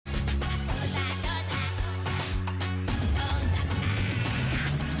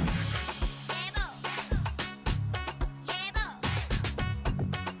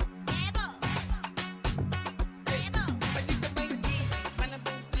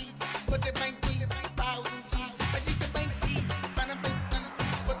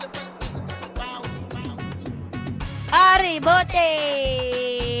Arribote,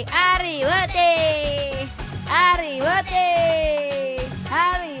 arribote, arribote,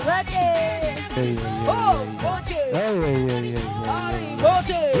 arribote. Oh, bote, arribote,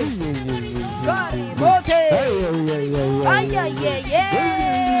 arribote. Ay, ay, ay, ay.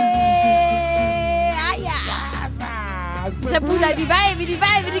 Sa pula di vibe, di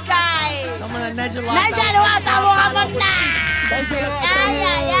kai. Najalo ata mo amana. Ay,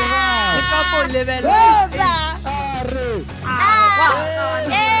 ay, ay. Kapo level. Rosa.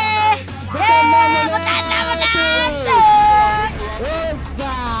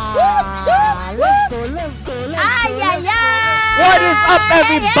 Let's go. What is up,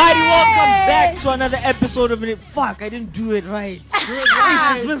 everybody? Welcome back to another episode of it. Fuck, I didn't do it right.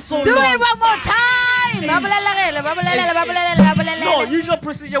 It's been so Do long. it one more time. No, usual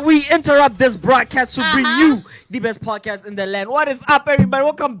procedure. We interrupt this broadcast to bring you the best podcast in the land. What is up, everybody?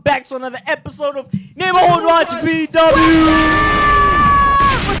 Welcome back to another episode of Neighborhood Watch BW.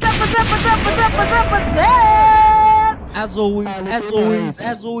 What's up? As always,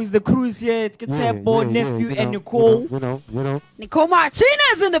 the crew is here. It's Ketembo, nephew, and Nicole. You know. Nicole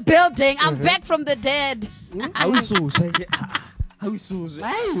Martinez in the building. I'm back from the dead. How is so?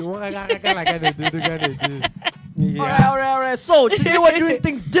 Alright. So today we're doing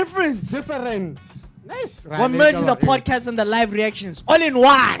things different. Nice. We're merging the podcast and the live reactions all in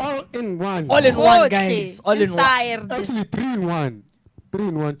one. All in one, Guys. All in one. Actually, 3-in-1.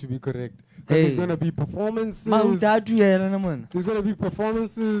 3-in-1 to be correct. Hey. There's gonna be performances. There's gonna be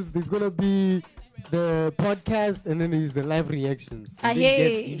performances. There's gonna be the podcast, and then there's the live reactions. You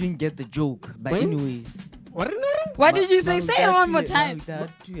didn't get the joke. But When? anyways. What did you say? Say it one more time.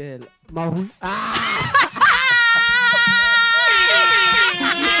 Mahu.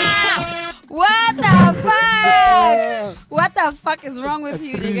 What the fuck? What the fuck is wrong with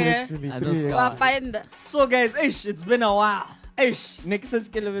you, nigga? I don't Three. Well, find. So guys, it's been a while. Next is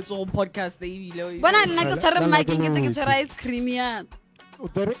Kelevit's own podcast. When I like to try mic and get the ice cream, yeah.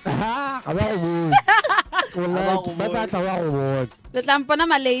 The tampona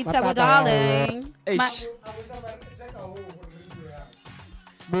malate, but darling.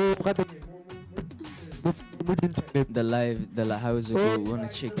 The live, how is it going? We wanna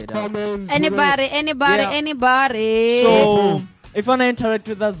check it out. Anybody. So if you wanna interact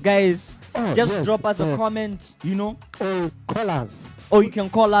with us, guys, just yes, drop us a comment, Or call us. or you can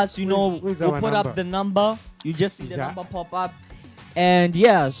call us, Where's we'll our put number? up the number. You just see the Yeah. number pop up. And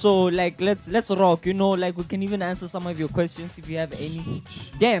yeah, so like let's rock, like we can even answer some of your questions if you have any.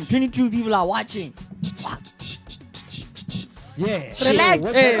 Damn, 22 people are watching. Yeah.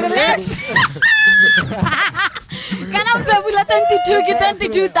 Relax. Hey, Relax. Can I say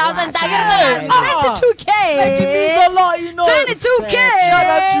 22,000? 22K. Like it means a lot, 22K. Shout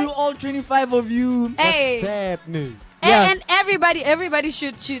out to all 25 of you. Hey. What's happening? Yeah. And everybody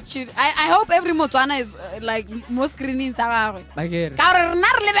should. I hope every Motswana is like most screenings are. Like it. That's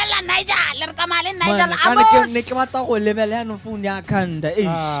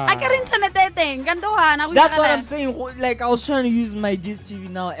That's what I'm saying. Like I was trying to use my GSTV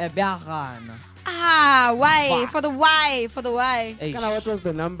now. Why? For the why? What was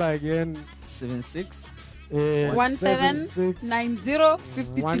the number again? 76.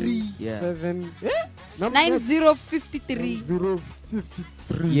 179053. Yeah. 7. 9053.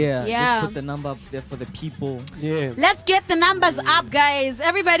 9053. Yeah. Yeah. Just put the number up there for the people. Yeah. Let's get the numbers up, guys.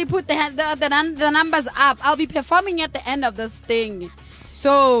 Everybody put the numbers up. I'll be performing at the end of this thing.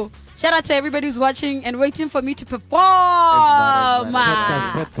 So, shout out to everybody who's watching and waiting for me to perform.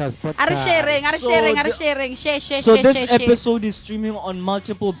 Podcast. Are sharing. Share. So this episode is streaming on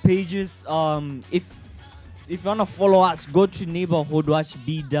multiple pages. If you wanna follow us, go to Neighborhood Watch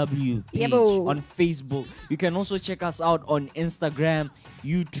BW page Yebo. on Facebook. You can also check us out on Instagram,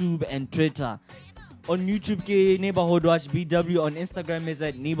 YouTube, and Twitter. On YouTube, Neighborhood Watch BW. On Instagram, is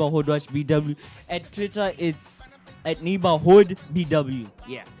at Neighborhood Watch BW. At Twitter, it's at Neighborhood BW.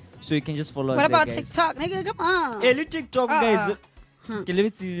 Yeah. So you can just follow us. What about there, guys. TikTok, nigga? Come on. Hey, TikTok, guys. Okay,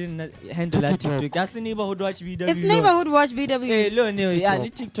 let's see handle at TikTok. That's Neighborhood Watch BW. It's Neighborhood Watch BW. Hey, look, yeah,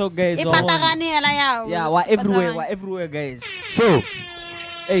 TikTok, guys. Yeah, we're everywhere, guys. So,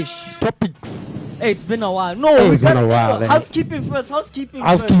 Topics. Hey, it's been a while. No, it's been a while. Housekeeping first. Housekeeping.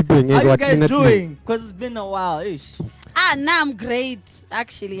 How you what guys minute doing? Because it's been a while. Now I'm great,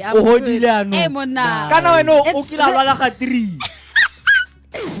 actually. I'm Oh, good. Hodile, no. Hey, Mona. Kana wena It's- ukila bala ka 3.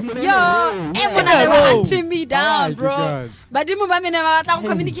 Yo, mona they were hunting me down, bro. But di mo ba mena ba tla go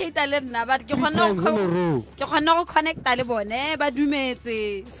communicate le nna, but ke kgona go connect le bone ba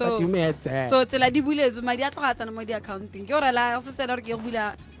dumetse. So tsela di buletswe madi a tloga tsana mo di accounting. Ke gore la se tsela gore ke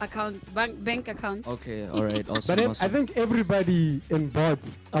bula account bank account. Okay, all right. Awesome. But I think everybody in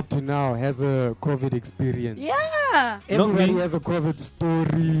bots up to now has a COVID experience. Yeah. Everybody has a COVID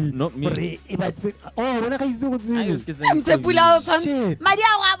story. Not me. Oh, when I I'm se pula o tshwantse madi a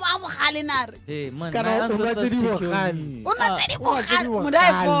bogale nare. Hey man, my ancestors took care of me. O na tse di bogale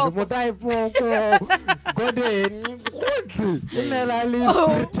modai foko godeni gotle o ne la le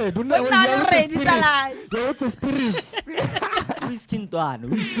spirited o ne le ready tala. You're the spirits. Whiskey ntwana.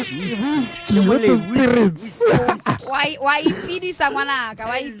 With the spirits. Why ipidisa ngwanaka?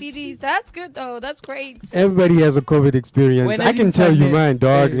 Why ipidisa? That's good though. That's great. Everybody has a COVID experience. I can tell you mine,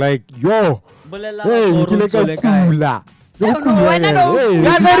 dog. Like, yo. Hey, you like a cooler. The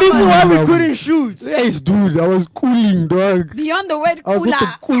reason why we couldn't shoot. Yes, dude, I was cooling, dog. Beyond the word I was with cooler.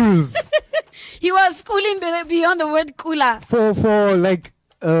 the cools. He was cooling beyond the word cooler. For like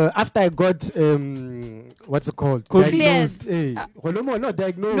after I got what's it called? Diagnosed. Not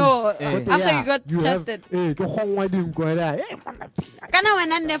diagnosed. No, after you got tested. Kana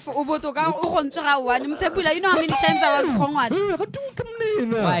wena nefo o boto ka o gontse ga one mtsepula, you know how many times I was khongwa.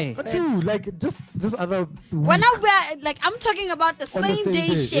 Why? Like just this other when I like I'm talking about the same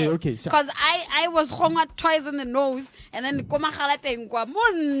day shit. Okay, sure. Cuz I was khongwa twice in the nose and then ko magalateng kwa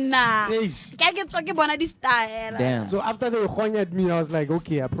monna. Ka ke tsoke bona di style. Damn. So after they khonyed me, I was like,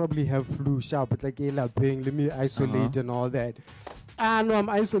 okay, I probably have flu sharp, but like let me isolate and all that. No, I'm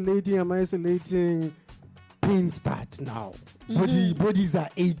isolating. Pain start now. Bodies are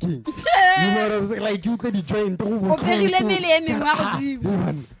aching. You know what I'm saying? Like you could join.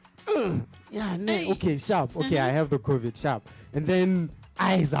 Okay, sharp. Okay, I have the COVID, sharp. And then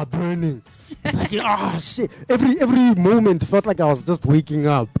eyes are burning. It's like, oh shit. Every moment felt like I was just waking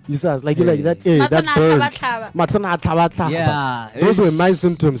up. You see, like you like that. Hey, that burn. Yeah. Those were my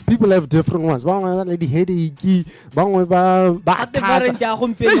symptoms. People have different ones. Lady headache.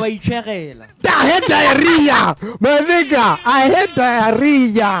 I had diarrhea. My nigga, I had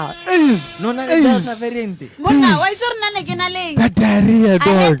diarrhea. That diarrhea,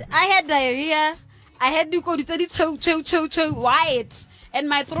 dog. I had diarrhea. I had to go to white. And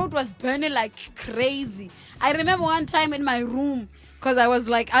my throat was burning like crazy. I remember one time in my room, because I was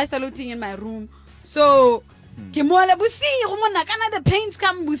like isolating in my room. So, the pains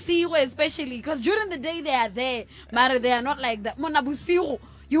come especially because during the day they are there, but they are not like that.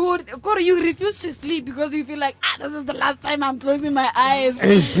 You refuse to sleep because you feel like, this is the last time I'm closing my eyes.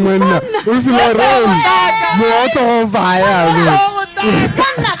 Three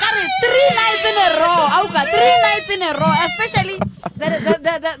nights in a row, especially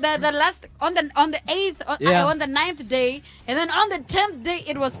the last on the 8th, on the 9th day, and then on the 10th day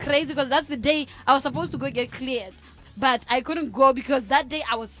it was crazy because that's the day I was supposed to go get cleared, but I couldn't go because that day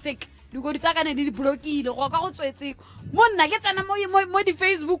I was sick. You go to blocky, go Monna get an mo di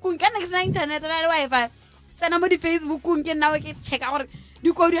Facebook can internet and Wi-Fi. Sana mo di Facebook can now check out.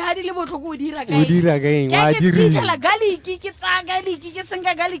 You go to Hadi Lebo to Dira again. Garlic,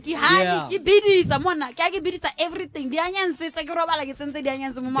 garlic, honey, biddies, Amona, Kagi biddies are everything. The onions, it's like Robala gets into the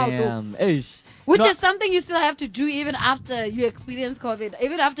onions. Which is something you still have to do even after you experience COVID,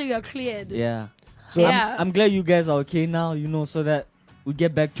 even after you are cleared. Yeah. So I'm glad you guys are okay now, so that we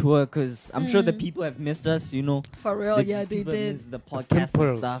get back to work, because I'm sure the people have missed us, For real, they did. The podcast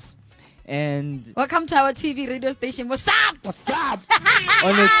and stuff. And welcome to our TV radio station. What's up?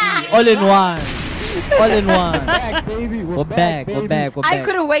 Honestly, all in one. Back, baby. We're back. I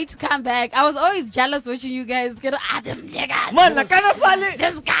couldn't wait to come back. I was always jealous watching you guys get this nigga. Man, this guy.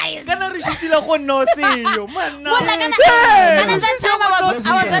 That time I was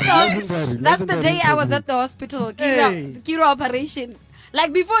at the hospital. That's the day I was at the hospital. Kiro operation.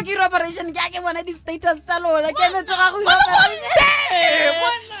 Like before Kiro operation, I came on this status salon. I came to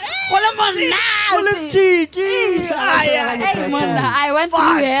I went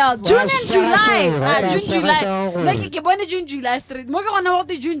through hell. June and July. June, July straight.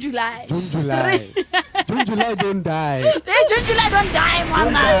 June, July don't die. June, July don't die,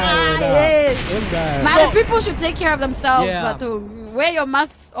 man. People should take care of themselves, but wear your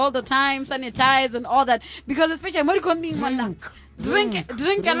masks all the time, sanitize and all that. Because especially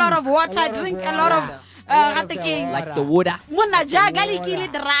drink a lot of water, drink a lot of like the water. Monna jagali kili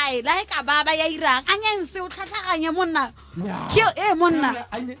dry. Like a baba ya irang. Onions so kanya monna. Kill monna.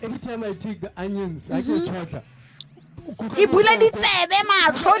 Every time I take the onions, I go chocolate. Ibula di tsebe ma,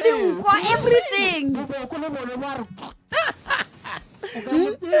 everything.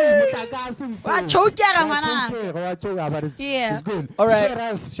 Wa chokera, ngwana. But it's, Yeah. it's good. All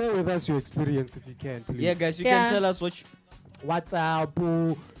right. Share with us your experience if you can, please. Yeah, guys, you Yeah. can tell us what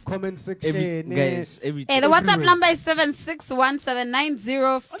WhatsApp, comment section. everything. The WhatsApp Everywhere. number is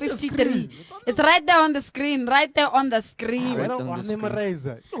 761799053. It's right there on the screen. Right there on the screen. Why Right don't on I the screen. memorize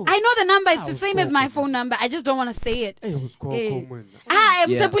it? No. I know the number. It's the was same as my talking. phone number. I just don't want to say it. Hey, who's called Hey. common? Yeah.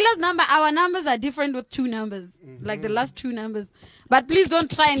 Tepula's number. Our numbers are different with 2 numbers, like the last 2 numbers. But please don't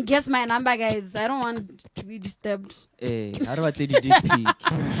try and guess my number, guys. I don't want to be disturbed. Hey, how do I tell you dick pic?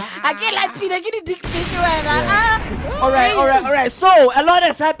 I can't like feed. I get a dick pic. Ah. All right. So a lot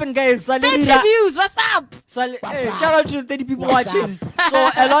has happened, guys. 30 Salilila- views. What's up? Hey, shout out to the 30 people watching. So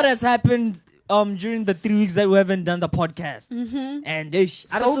a lot has happened during the 3 weeks that we haven't done the podcast. And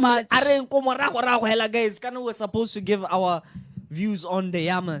So much. guys, we're supposed to give our views on the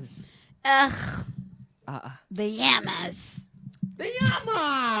Yamas. Ugh. The Yamas. The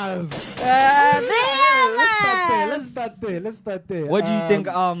Yamas! The Let's start there. What do you think?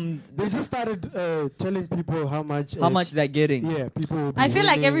 They just started telling people how much. How much they're getting? Yeah, people. will be I feel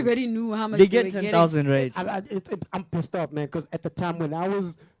like winning. everybody knew how much They were get getting. 10,000, right? I'm pissed off, man, because at the time when I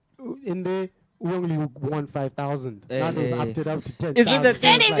was in there, we only won 5,000. Now they've upped it up to 10,000. Is it the So it's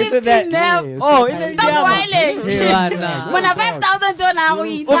same? like- Is it that? now. Yeah, Oh, it's in like- the Stop Yama. whining. Hey, Rana. When I 5,000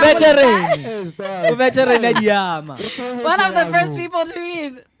 dollars, Veteran. Yes, dog. Veteran at Yama. one of the first people to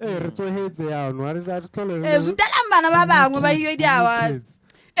win. Hey, Rito hates it, yeah, no, I just told her- Sutela bana ba bangwe ba iwe di awards. Kids.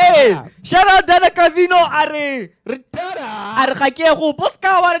 Hey, shout out Dana Cavino. Are ga ke go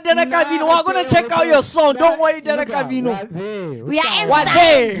poska wa Dana Cavino. We're gonna check out your song. Don't worry, Dana Cavino. We are What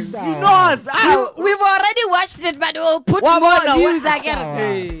inside. there? You know us. We've already watched it, but we'll put Wa more bona, views wa- again.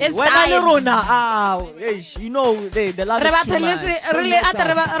 Hey, It's when I science. rona, you know the last Re two batho le months. se- re le- ata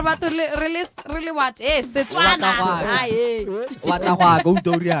re ba- re batho le- re le what? Setswana. What the fuck? Ah, eh. What the fuck? Go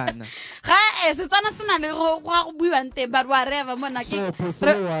Doriana. Ga, Setswana se na le go go buiwang teng, but whatever, mona ke- So, re-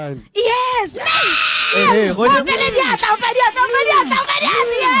 personal one. Yes, nice. Hey, go Opele diatla, opele diatla, opele diatla, opele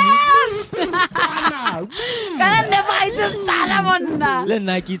diatla, yes. Kana never I just stala monna. Le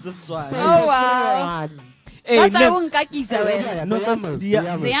nna ke itse Setswana. Oh, wow. Hey, That's why ne- won't kakisa wena. no The sense. Yamas, Dia- the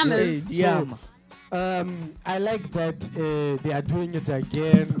Yamas, The Yamas. Hey, So, Diama. I like that they are doing it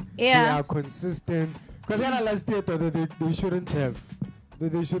again. Yeah. They are consistent. Because last year they shouldn't have.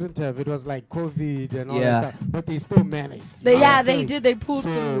 They shouldn't have. It was like COVID and all Yeah. that stuff. But they still managed. They, You know what yeah, I'm they saying? did. They pulled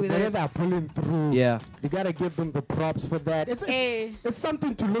So through with whenever it. they're pulling through, Yeah. you gotta give them the props for that. Hey. It's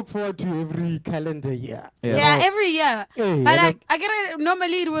something to look forward to every calendar year. Yeah. Yeah, every year. Hey, But and I get it.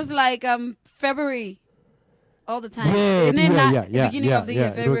 Normally it was like February, all the time. Yeah, And then yeah, beginning of the year, It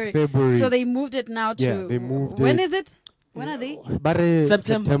was February. February. So they moved it now to. Yeah, they moved When it. is it? When are they? But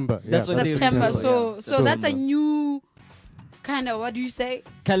September. That's what but they September. remember, So yeah. so that's a September. new kind of, what do you say?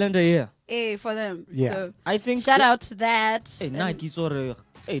 Calendar year. For them. Yeah. So I think. shout out to that. Hey, nna And- ke itse gore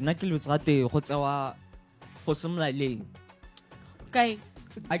nna ke lotsa te go tsewa go simolola leng. Okay.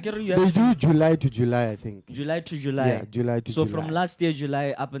 I get you They have do July to July, I think. July to July. Yeah, July to So July. from last year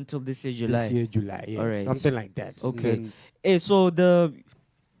July up until this year July. This year, July. Yes, Alright. something like that. Okay. And then- Hey, so the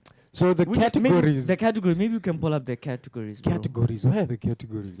so categories. The category. Maybe you can pull up the categories. Bro. Categories. Where are the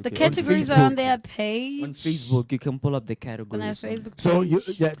categories? The Okay. categories are on their page. On Facebook, you can pull up the On categories. their Facebook page. So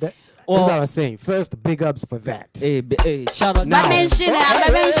that's Or- what I was saying. First, big ups for that. Hey, shout out Now- Ba mention it,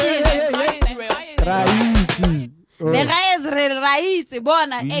 ba mention. Raiti. The guys right,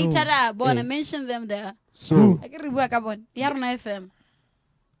 bona, You hey know. tada, bona, Hey. mention them there. So, I can rebuke a bon. Yarna FM.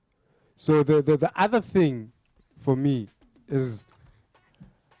 so the other thing for me is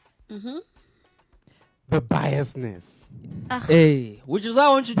the biasness. Hey, which is why I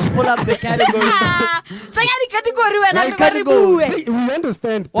want you to pull up the category. Ah, tsenya di-category wena, Like re ba re category. bue. We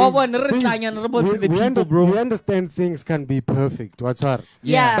understand. Wa things- bona, re things- tlanyana, re bontshe the we people, bro. We understand things can be perfect. What's her?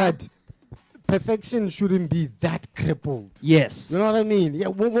 Yeah. But perfection shouldn't be that crippled. Yes. You know what I mean? Yeah,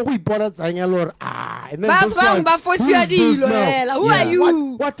 when we bought it, saying, Lord, and then Batho this bangwe one, ba force who you is this dilo, now? hela. Who Yeah. are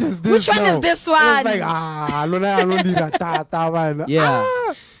you? What is this Which one now? is this It's one? like, lona I don't need a ta man. Yeah.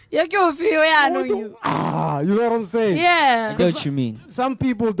 Ya ke o feel ya no What you. the- you know what I'm saying? I Yeah. get what you mean. Some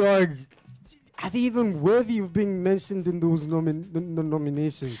people, dog, are they even worthy of being mentioned in those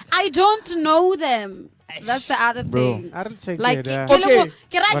nominations? I don't know them. That's the other thing. I'll check Like it. Okay.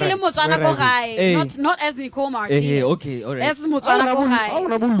 ke ra ke le Alright, Motswana where ko are gae, Hey. not as Nicole Hey, Martinez. hey, okay, all right. As Motswana ko I gae.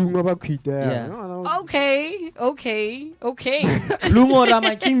 want to bulunga ba khwita. Yeah. Okay. Lumo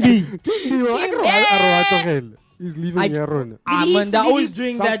Ramakimbi. He's leaving I- here on. Ah, he- man, they're did always he-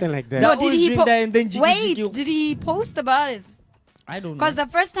 doing Something that. like that. They're No, did always he doing po- that and then jiggy Wait, jiggy. did he post about it? I don't know. Because the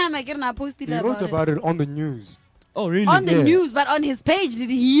first time I get I posted He wrote about about it on the news. Oh, really? on the Yeah. news, but on his page, did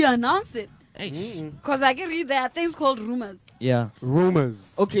he announce it? Mm-mm. Because I can read there are things called rumors. Yeah.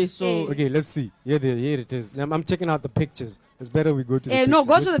 Rumors. Okay, so Okay, let's see. Here it is. I'm checking out the pictures. It's better we go to the pictures. No,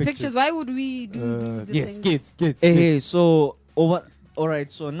 go Which to the pictures. Why would we do the Yes, things? kids. hey, so over. All right,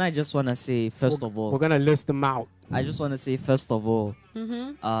 so now I just want to say first of We're all, gonna list them out. I just want to say first of all,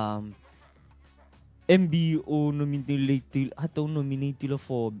 MBO nominated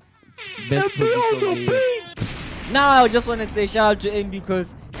for best producer of the year. Now I just want to say shout out to MB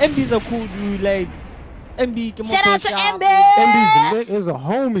because MB is a cool dude. Like MB, Shout out to MB. MB is a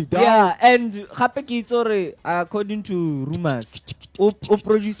homie, dog. Yeah, and Hapeki according to rumors, o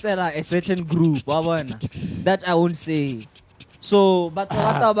producer a certain group, wabona. That I won't say. So, but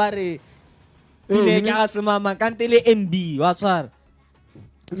what about it? Hey, Mama kantele MB, what's her?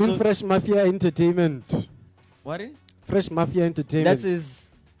 So- Fresh Mafia Entertainment. What? Fresh Mafia Entertainment.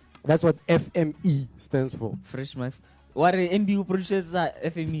 That's what FME stands for. Fresh my. What MB who produces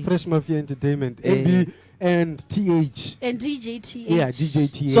FME? Fresh Mafia Entertainment. Eh. MB and TH. And DJTH. Yeah, DJ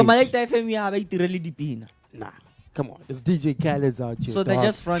TH. So my FME have it really deep in. Nah, come on. There's DJ Khaled's out here. So they're dog.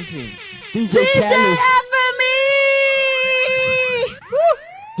 just fronting. DJ DJ Khaled's. FME!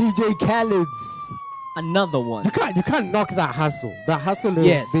 DJ Khaled's. Another one. You can't knock that hustle. The hustle is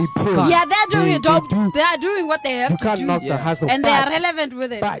Yes. they push. Can't. Yeah, they're doing it. Dope. do. They are doing what they have You to can't do. knock the Yeah. hustle. And they are but- relevant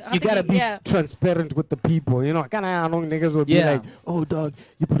with it. But you gotta be Yeah. transparent with the people, you know. Kind of long niggas will be Yeah. like, "Oh, dog,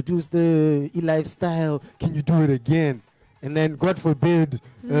 you produced the E-Lifestyle. Can you do it again?" And then, God forbid,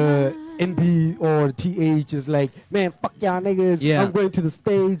 NB or TH is like, "Man, fuck y'all niggas. Yeah. I'm going to the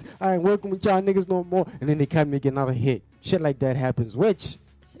States. I ain't working with y'all niggas no more." And then they can't make another hit. Shit like that happens, which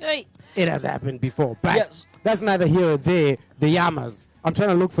Hey. it has happened before. But Yes. that's neither here or there. The Yamas. I'm trying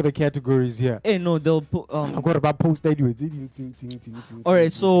to look for the categories here. Hey, no, they'll put. I've got about post edits.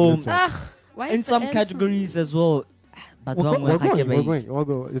 Alright, so- Ugh. Why In is some the end so- categories as well. But We're one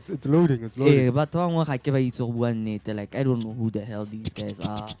going. It's loading. It's loading. Hey, but one ga ke ba itse go bua nnete, like I don't know who the hell these guys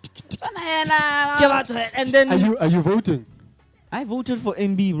are. And then Are you voting? I voted for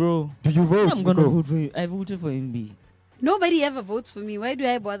MB, bro. Do you vote? I'm gonna Nico? vote for you. I voted for MB. Nobody ever votes for me. Why do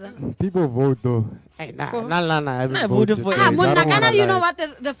I bother? People vote though. Hey, nah. I haven't I voted voted, for guys. MB. I don't Munakana, wanna you know lie.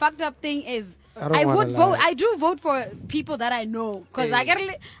 what the fucked up thing is? I don't I wanna would vote. lie. I do vote for people that I know because I get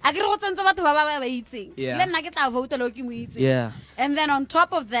go tsantsa batho ba ba itseng. Yeah. Le nna ke tla vote lo ke mo itseng. Yeah. And then on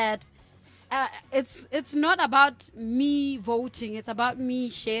top of that, it's not about me voting. It's about me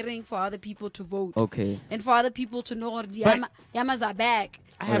sharing for other people to vote Okay. and for other people to know the But- yamas are back.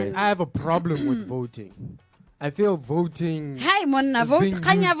 I have a problem with voting. I feel voting. Hi, Monna, It's vote. being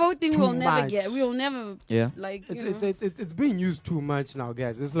Kanya used voting too will never much. get. We will never. Yeah. Like It's, you know. it's being used too much now,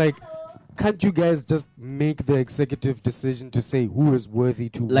 guys. It's like, can't you guys just make the executive decision to say who is worthy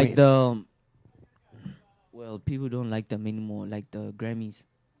to Like win? the. Well, people don't like them anymore. Like the Grammys.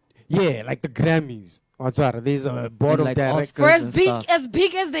 Yeah, like the Grammys. Oh, sorry, there's a board And of like directors. For and as big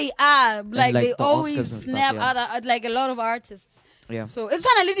stuff. as they are, like, like they the Oscars always and stuff, snap yeah. other like a lot of artists. Yeah. So it's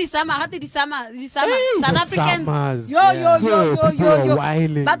one of the summer, how did the summer, Hey, South the Africans. summers. Yo, people are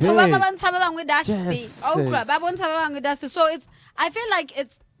wilding. But Hey. dusty. So I feel like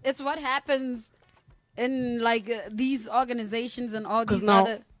it's what happens in like these organizations and all Because these now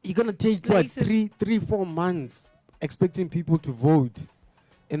other. you're gonna take places. what 4 months expecting people to vote,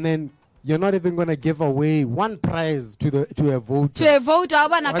 and then you're not even gonna give away one prize to a voter. To a voter,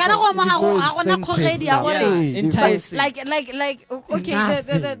 bana What's kana up? go mo There's ha no go na incentive kgogedi ya now. gore- Yeah, Hey, it's enticing. like okay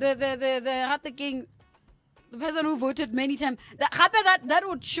nothing. the Heart the King, the person who voted many times, that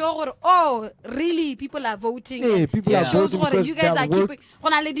would show gore, oh really people are voting. Hey, And people it are shows voting gore because you guys their are work- keeping go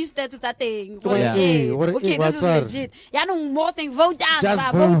na le di stats tsa teng gore, Yeah. eh, Gore, okay what's this is up? legit ya no more thing vote down Just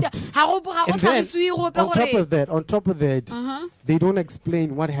ba vote. vote ha go And then, tlhagisiwe gope on top gore of that, Uh-huh. they don't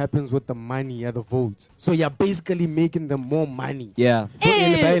explain what happens with the money at the votes. So you're basically making them more money. Yeah.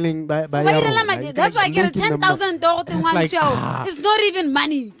 Eh, By Ba direla arrow, madi. like, That's why I get a making them more- 10,000 dollar thing It's once like, you ah. It's not even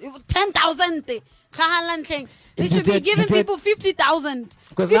money. 10,000. Ga halang thing. They You should be get- you giving get- people 50,000.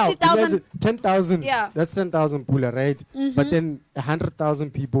 Because now, 50,000. imagine 10,000, Yeah. that's 10,000 pula, right? But then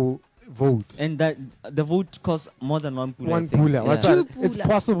 100,000 people vote. And that the vote costs more than one pula. I One think. pula. Yeah. What's Two that? It's pula.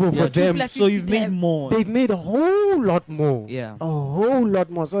 possible Yeah, for two them. pula. So you've 50 made them. more. They've made a whole lot more. Yeah. A whole lot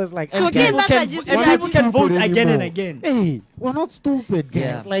more. So it's like, So and again, guys, that's can, just- and yeah. people can Stupid vote again and anymore. again. hey, we're not stupid, guys.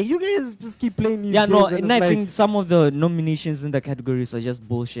 Yeah. Like, you guys just keep playing these Yeah, no, games. and I it's like, think some of the nominations in the categories are just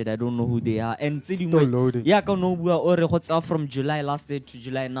bullshit. I don't know who they are. And Still loading. Yeah, can know or what's up from July last year to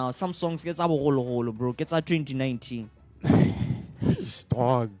July now. Some songs gets up a whole bro. Gets out 2019.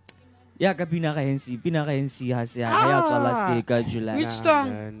 dog. Yeah, ka pina ka Hensi has ya tswala se ka July. Which song?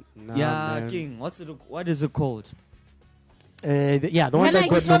 Man, nah, Yeah, man. King. What is it called? Yeah, the one When that I-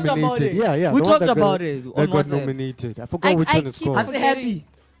 got We talked about nominated. it. Yeah, We the one talked that got- about it That on got WhatsApp. nominated. I forgot which I one it's keep called. I say happy.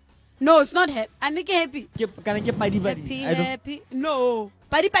 No, it's not happy. I make it happy. Can I get Paddy Happy, Paddy? I don't. happy. No.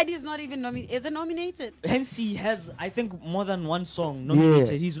 Paddy Paddy is not even nominated. Is it nominated? Hensi has, I think, more than one song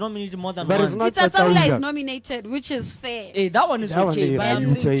nominated. He's nominated more than But one. it's not Itsatsaula is Tsatsaula. nominated, which is fair. Hey, that one is That one okay, they but I'm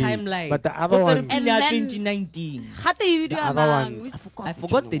really saying play. timeline. But the other What's ones- the And Pina then- 2019? Hata you do The a other man. ones. I which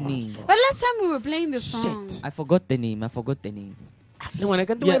forgot one the it was, name. though. But last time we were playing the song. Shit. I forgot the name. When I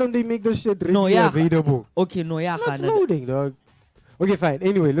can do Yeah. why don't they make this shit readily No, yeah. available? Okay, no, yeah, No, it's Hannah. loading, dog. Okay, fine.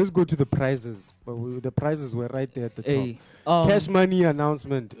 Anyway, let's go to the prizes. But the prizes were right there at the top. Hey, Cash money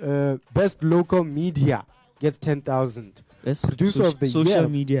announcement. Best local media gets 10,000. that's Producer of the social year.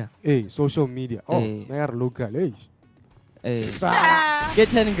 media. Hey, social media. Oh, Hey. they are local. Hey. Hey. Ah. Get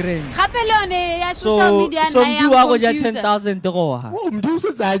 10 grand. Gape le yone ya social So, media so na mdu wako ja confused. 10,000 to ha. Oh,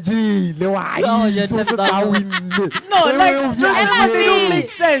 mduso zajile. Why? No, yeah, Mduso 10,000. zawinile. No, like, Emma they don't B. make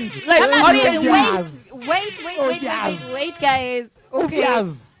sense. Like, Emma how B, can you? Yes. wait, yes. guys. Okay.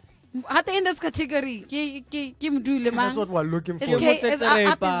 Obvious. Hata in this category, ki mdule That's man. what we're looking for. It's okay. It's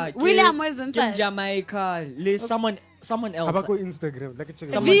up- William was Kim inside. Jamaica, someone else. Abako Instagram. Like check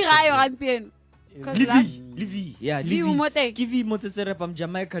it out. Someone- Vi rayo gampieno. 'Cause Livy, yeah, Vi Livy. umote. Kivi motsetsere pam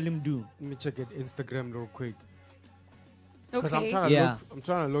Jamaica limdu. Let me check it Instagram real quick. Because I'm Okay. trying to Yeah. look. I'm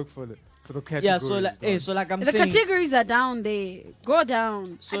trying to look for the categories. Yeah, so like, dog. so like I'm The saying. categories are down there. Go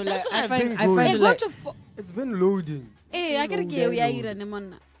down. So That's like what I I've find been I going. find Hey, it go like to It's been loading. Eh, I can get ya ira ne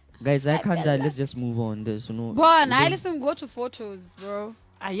monna. guys I can't die. Let's just move on. There's no. Bon, I listen go to photos, bro.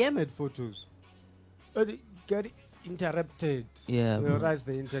 I am at photos. But it get interrupted. Yeah, You bro. know, that's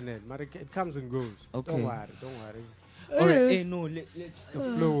the internet. But it comes and goes. Okay. Don't worry. It's Alright, hey, no, let's the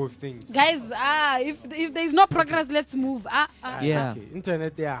flow of things. Guys, if there's no progress, let's move. Yeah. Okay.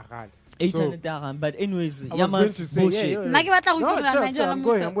 Internet they are hard. internet but anyways, I was going Yamas to say, bullshit. yeah. Nna ke batla go No, itshola chill, Nigeria chill, I'm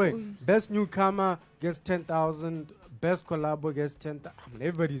going. Musa. Best newcomer gets 10,000. Best collabo gets 10,000.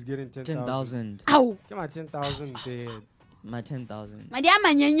 Everybody's getting 10,000. 10,000. Ow. Come on, 10,000 there. My 10,000. Madi a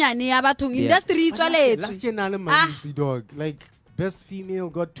manyenyane ya bathong Yeah. industry e Last tswaletswe. year, Nala Manitsi, dog. Like, best female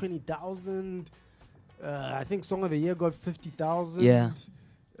got 20,000. I think Song of the Year got 50,000. Yeah.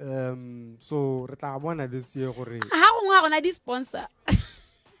 So, re tla bona this year. gore- Ha gongwe a gona di sponsor.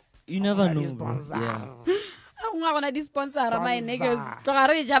 You never Bona know. di bro. sponsor. Yeah. Ha gongwe a gona di sponsor my Sponsor. niggas. Tloga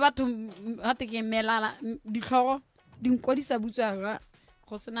re ja batho hate ke melala ditlhogo di nkodisa butswa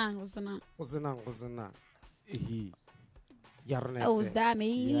go senang. Go senang. Ehe. Ya rona Oh, FM. that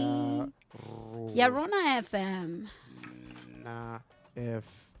me? Ya Rona FM. Na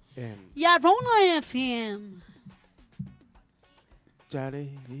FM. Ya Rona FM. Jare,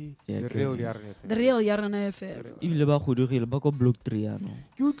 Yeah, the good. real Ya Rona FM. The real Ya Rona FM. Ebile ba godogile ba ko block 3 ano.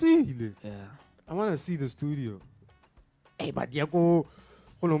 Ke utlwile. Yeah. I want to see the studio. Hey, but ya go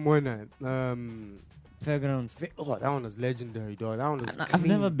no mona. Fairgrounds. Oh, that one was legendary, dog. That one was I've clean.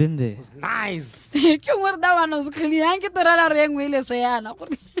 never been there. It was nice. Ke ngwe that one was clean. Yang ke torala re engwe ile so yana.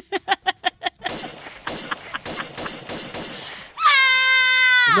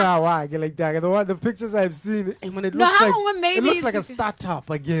 No, why? Get like that. The pictures I've seen, hey, man, it No, looks how like long maybe it looks it's- like a startup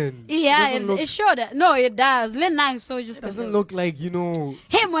again. Yeah, Doesn't look- it showed. No, it does. Le nice so just It doesn't look like, you know.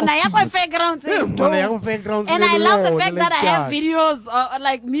 Hey, mona ya kwa fairgrounds is Mona, dope. ya go fairgrounds And I le love the low, fact like that I have videos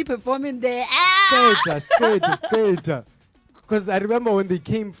like me performing there. Straight. Because I remember when they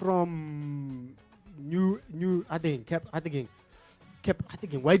came from I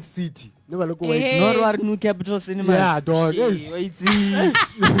think in White City. Never look White Eh. City. Not what new capital cinemas. Yeah, dog. Shit, Yes. wait, see.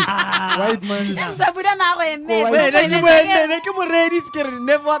 White City. Yes, I put an hour in Wait, Wait, then then you were ready to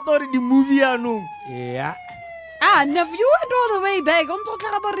never thought the movie ano. Yeah. Never you went all the way back. I'm talking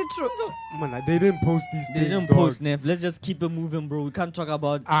about retro. Man, they didn't post these They things, didn't dog. post Nev. Let's just keep it moving, bro. We can't talk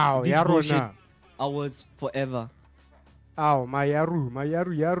about Ow, this ya bullshit rona. hours forever. Ow, my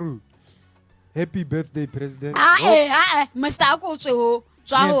Yaru. Happy birthday, President. Mr. Akocho.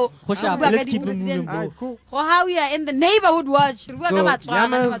 Ciao. Hush up, let's keep it moving, bro. Alright, cool. How we are in the neighborhood watch. So,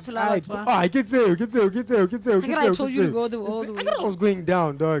 Yamas, I can tell. I told you to go all the I way. thought I was going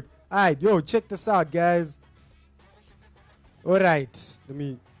down, dog. Alright, yo, check this out, guys. Alright, let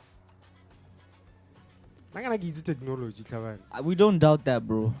me. I'm gonna give you technology, Tavan. We don't doubt that,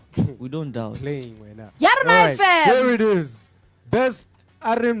 bro. We don't doubt. Playing right now. Yarna FM. Here it is. Best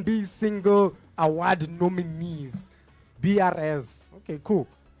R&B Single Award nominees. BRS. Okay, cool.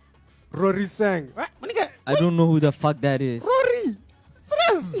 Rory sang. What? I don't know who the fuck that is. Rory.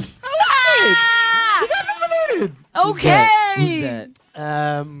 Serious. Alright. You got nominated. Who's Okay. that? Who's that?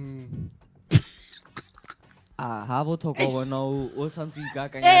 ha bo thoko bona o tshwantse o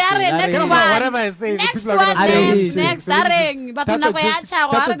ikakanya Eh, are pele, a next re- one. Whatever I say, the Next people are gonna one, say next, shit. next, So let me darling. just- But Tato unako ya Jessica-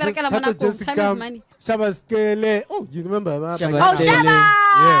 chawa, Tato are berekela Tato monako, Jessica, time is money. Shaba Skele. Oh, you remember? Shaba Oh, Stele.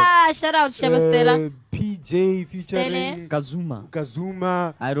 Shaba! Shout out Shaba Stella. PJ featuring Kazuma.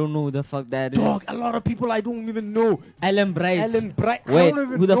 Kazuma. I don't know who the fuck that is. Dog, a lot of people I don't even know. Alan Bright. Alan Bright. I Wait, don't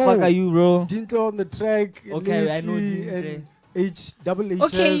even who the know. fuck are you, bro? Dinto on the track. Okay, I know Leti Dinte. and H.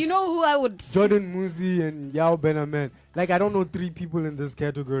 Okay, you know who I would. Jordan Muzi and Yao Benaman. Like, I don't know 3 people in this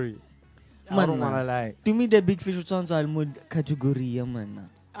category. I Man, don't man. wanna lie. To me, the big fish sounds almost category, yeah, man.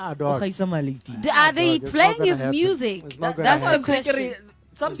 Ah, O dog. gaisa maliti. Are they Dog, it's playing not gonna his happen. music? It's not gonna That's the happen. question.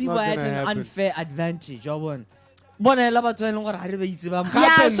 Some It's people not are at gonna an happen. unfair advantage, ja bona. Bona la batho ba e leng gore ha re ba itse ba mo- Yeah,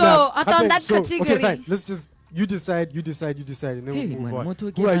 Happen so, now. I thought Happen. that So, Okay, category. fine. Let's just you decide, and then Hey, we move man, on.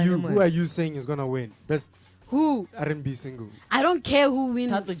 moto Who are ke you? man. Who are you saying is gonna win? Best Who? R&B single. I don't care who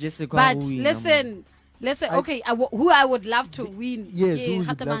wins. Tato Jessica But will win, listen, okay, who I would love to win. Yes, Yeah, who would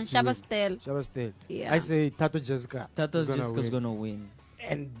you Hataman love to Shaba win? Stel. Shaba Stale. Yeah. I say Tato Jessica. Tato is gonna Jessica's win. gonna win.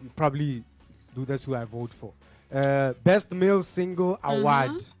 And probably that's who I vote for. Best male single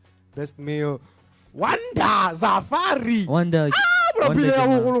award. Best male Wanda Zafari. Wonder.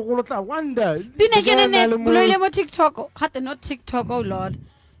 Wanda. Pina kenene buloile mo TikTok. Not TikTok, oh Lord.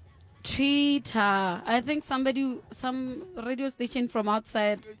 Twitter. I think some radio station from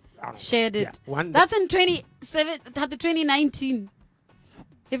outside shared it. Yeah, Wanda. That's in 2019.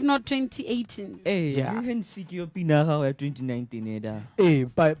 If not 2018. Hey, Yeah. you can see your pina how 2019 eda. Hey,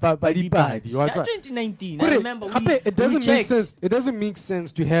 but Yeah, what's up? 2019. I Correct. remember It doesn't we make checked. sense. It doesn't make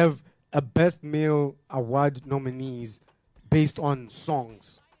sense to have a best male award nominees based on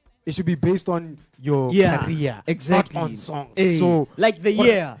songs. It should be based on your career, exactly. not on songs. Hey, So like the what-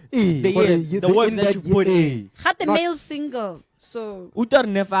 year, hey, the what- year, the work that you put in. Had the Not- male single. So Utar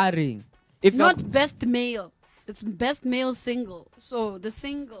nefaring. If not best male. It's best male single. So the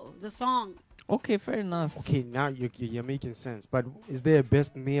single, the song. okay, fair enough. Okay, now you're making sense. But is there a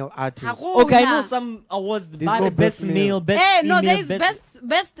best male artist? Hago Okay, I na. know some awards. There's By no the best best male. male, best Eh, female, no, there's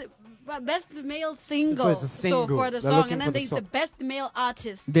best best male single. it's a single. So for the They're song, looking and for then the there's song. the best male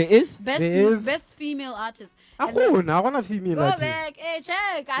artist. There is. There is- Best female artist. I And then- want a female Go artist. back,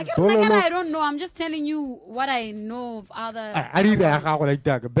 check. I Go, no, no. I don't know. I'm just telling you what I know of other. I read like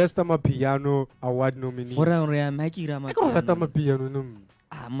that. Best piano award nominees. Ora ora Mikey I Rama. don't have piano. No.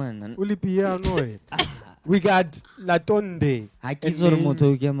 Ah man. Only piano. We got Latonde. I and kiss or names.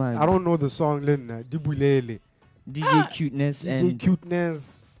 moto ke man. I don't know the song. Lena Dibulele. DJ Cuteness DJ and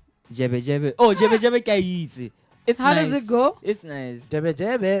Cuteness. Jebe Jebe. Oh, Jebe Jebe ka easy. It's How nice. does it go? It's nice. Jebe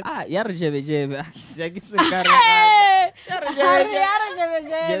Jebe. Ah, yar Jebe Jebe. Ya ke se ka re. Hey! Jebe.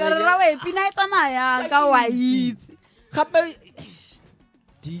 Jebe, rawe, pina e tsamaya ka wa itse. Gape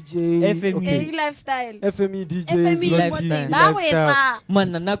DJ. FME. Hey, Okay. lifestyle. FME DJ. FME Lifestyle. That way sa.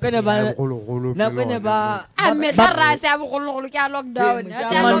 man na ko ne ba na ko ne ba A me tla ra se a bogologolo ke a lockdown. Hey, A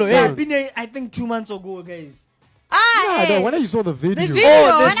se a Malo, lockdown. hey, bine, I think 2 months ago, guys. Ah, No, eh. when you saw the video. The video,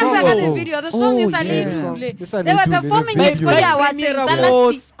 Oh, the when I got the song. video, the song Oh, is a yeah. little. It's a They were little, performing the it video. with Like their what's in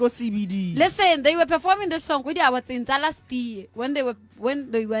Talasti. Go CBD. Listen, they were performing the song with their what's in Talasti when they were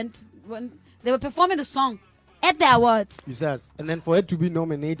performing the song at the awards. Yes. And then for it to be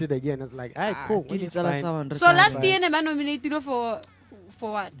nominated again, it's like, alright, cool. Ke It's ditsala fine. tsa 100 So last times. year, they were nominated for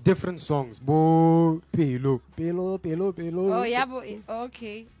what? Different songs. Bo Pelo. Oh yeah,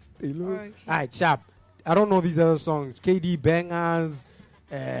 okay. Pelo. Okay. Alright, sharp. I don't know these other songs. KD Bangers.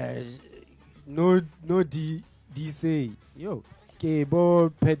 No D Yo.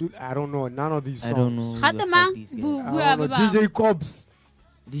 K-Bo Pedu. I don't know. None of these songs. I don't know. who Had the the fuck man, these guys boo, are. boo, I don't know. boo, DJ Cobbs.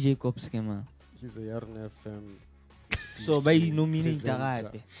 DJ Cops kema. He's a Yarn FM. So by nominate presenter.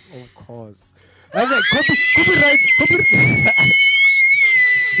 gape. Of course. And then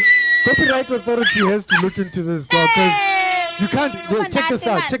copyright authority has to look into this, dog. Because you can't. Wait, check this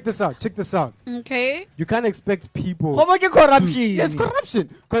out. Check this out. Okay. You can't expect people. Go make corruption. Yeah, it's corruption.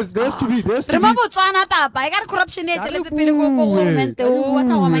 Because there has to be. Remember Botswana tapa, I got corruption e teletse pele go government o wa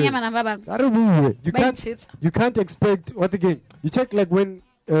tla wa manyamana ba bang. You can't expect what again. You check like when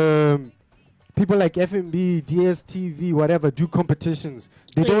people like FMB, DSTV, whatever do competitions.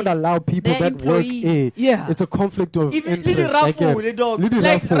 They don't allow people They're that work. employees. Yeah. It's a conflict of Even interest. Lili I get. Raffle, the dog. Lili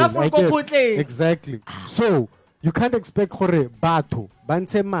Like Raffle, Raffle I go get. putle. Exactly. So you can't expect hore batho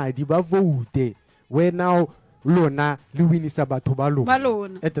bantshe madi ba vote where now lona le winisa batho ba Ba lona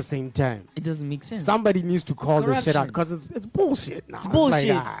lona. at the same time. It doesn't make sense. Somebody needs to call this shit out corruption. because it's bullshit now. It's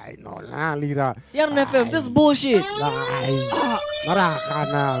bullshit. Like, ay, no, nah, leader. Yarn FM, this is bullshit.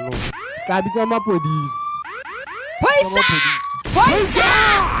 Maragana, no. Ka bitsa mapodisi.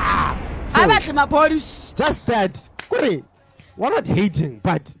 Poisa! Abahle maphodisa. Just that. Kore, we're not hating,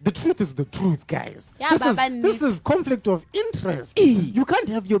 but the truth is the truth, guys. Yeah, This is conflict of interest. You can't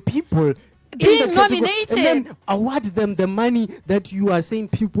have your people Being in the category nominated. and then award them the money that you are saying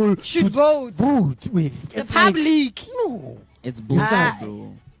people Should vote. with. The It's like, public. no. It's bullshit, Ah.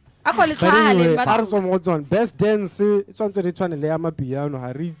 bro. Ako le But anyway, tlhale, far but from what's on best dance, it's on the channel amapiano,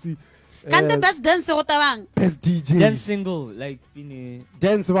 Hariti. kante best dance go tabang. Best DJs. Then single, like,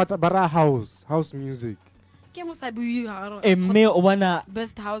 Dance bara house music. Ke mo sa bui ha. me obana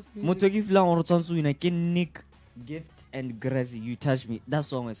Best house. motho ke fila gore tshwantse wina ke Nick Gift and Gracie, You Touch Me. That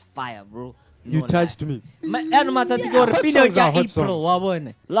song is fire, bro. No You lie. touched me. And matati gore hot pino songs ya are hot April songs. wa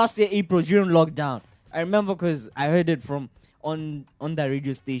bone. Last year April during lockdown. I remember because I heard it from on the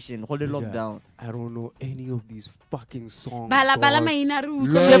radio station. Hold the lockdown. I don't know any of these fucking songs. Bala dog. maina ru.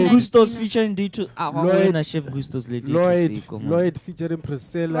 Lloyd- Chef Gustos featuring D2. Lloyd- Chef Gustos lately. Lloyd featuring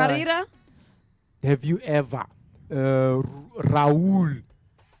Priscilla. Warira. Have you ever Raul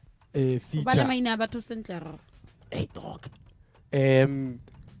Bala feature? maina batho sentle. Hey dog.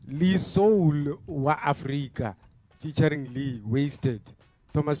 Lee Soul wa Africa featuring Lee Wasted.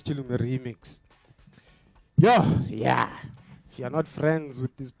 Thomas Chilume remix. Yeah. If you're not friends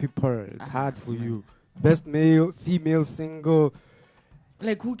with these people, it's hard for you. Best male, female single.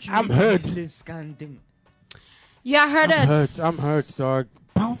 Like who I'm hurt. this scandal? You heard it. I'm hurt, dog.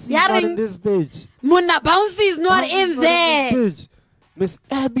 Bouncy Yaring- not in this bitch. Muna Bouncy is not Bouncy in not there. this bitch. Miss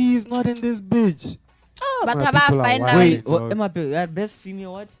Abby is not in this bitch. Oh, But my about people are find wild, out. Wait, dog. what am I best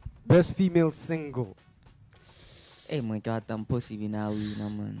female what? Best female single. Hey my god, I'm pussy now,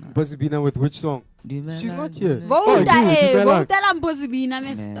 man. Bina with which song? She's not here. Vote Oh, dude, Dumelang. vote la mposibina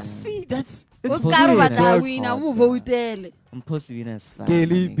Man. mister. See, that's it's Oscar weird, batla dog. wina Oh, mo God. votele. I'm pussy as fine.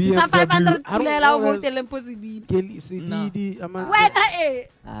 Kelly, nigga. Sa 500 I don't kulela know o what else- votele mposibina. Kelly, Sididi, Wena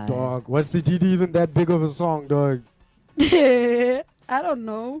Aye. dog. Was Sididi even that big of a song, dog? I don't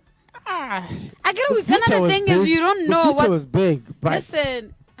know. I get The it. future Another was thing is big. you don't The know future what's. was big, but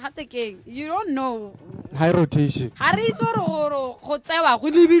Listen, Hate King, you don't know. high rotation. Ha re itse gore go tsewa go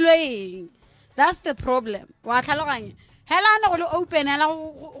lebilwe eng. That's the problem. Wa tlhaloganya. Hela no go open hela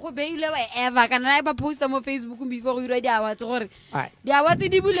go beile wherever kana na ba post mo Facebook before you ready awards gore Aye. the awards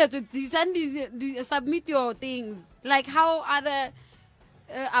di buletswe di send di submit your things like how other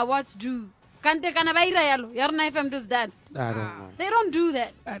awards do. Kante kana ba ira yalo. Ya rena FM does that. I don't know. They don't do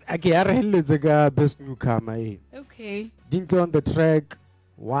that. Okay, I read the best newcomer. Okay. Dintle on the track,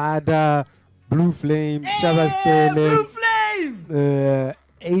 Wada, Blue Flame, Shaba Stele, Flame!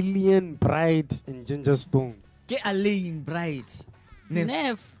 Alien Bride, and Ginger Stone. Get a laying bright.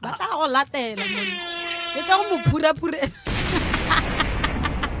 Nef. Ba tla go latela mo. Le tla go mo phura.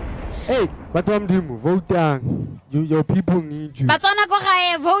 Hey, but I'm doing vote. Your people need you. Batswana go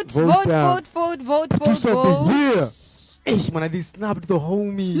gae vote Vote vote down. vote vote vote To vote sort vote. the year. Eish, man, they snapped the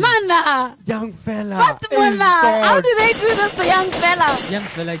homie. Mana. Young fella. What Eish, mana? How dog. do they do this to young fella? Young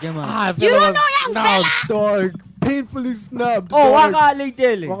fella, come on. Ah, You fella don't was know young snapped, dog. Painfully snapped. Oh, dog. waka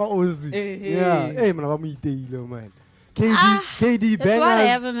lately. Waka Ozzy. Hey, Yeah. hey. Hey, man, I'm eating, man. KD, Ah, KD, It's whatever,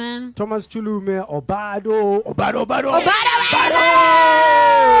 Bangers, man. Thomas Chulume, Obado. Obada.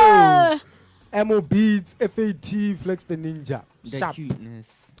 Emo Beats, FAT, Flex the Ninja. The Sharp.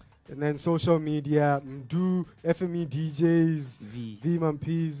 cuteness. And then social media, Mdu, FME DJs, V. V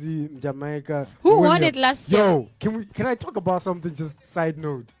Mampizi, Jamaica. Who won William. it last year? Yo, can I talk about something? Just side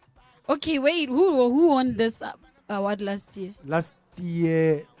note. Okay, wait. Who won this award last year? Last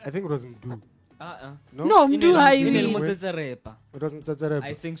year, I think it was Mdu. No, Mdu, how you Inel mean? Motsetse rapper. It was Mtsatsarep.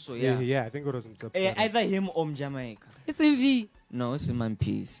 I think so, Yeah, yeah. yeah, I think it was Mtsatsarep. Either him or Jamaica. It's in V. No, it's in man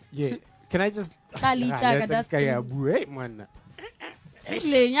peace. Yeah. Can I just Khalita, Ah, let's that's guy the- abu. Hey man.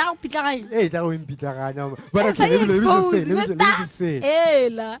 Le nya go pitlaganya. Hey, that won't be that. But It's okay, like let me just say, exposed, let me Mr. just say.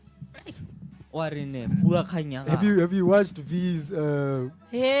 Ela. Warine, bua kanya. Have you watched V's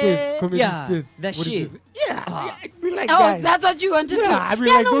Hey. skits, comedy Yeah, skits? that What did you shit. think? Yeah, I mean like Oh, guys. that's what you wanted to. Yeah, I mean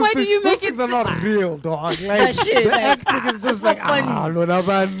Yeah, like no, those why do things, you those make things it? are not real, dog. Like That shit, the like, acting is just like funny. Lona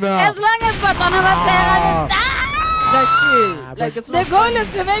Bana. As long as Batswana Ah. That shit. but Like, it's the not goal funny.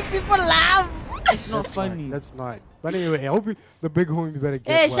 is to make people laugh. It's not funny. That's not. But anyway, I hope the big homie better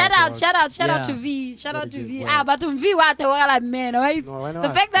get. Hey, one, shout out, dog. shout out Yeah. to V. Shout out to Better V. get Ah, one. but V what the man, right? No, why The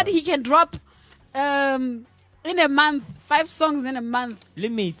not? fact that he can drop in a month 5 songs in a month. Le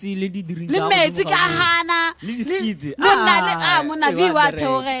metsi le di drink. Le metsi ka hana. Le di skid. Mona V wa wa the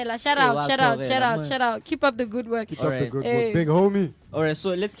theogela. Shout Eh, out, wa shout out, theogela, shout out, man. shout out. Keep up the good work. Keep up the Alright. good Hey. work, big homie. All right, so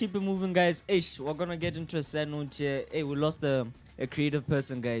let's keep it moving, guys. Ish, we're gonna get into a sad note here. Hey, we lost a creative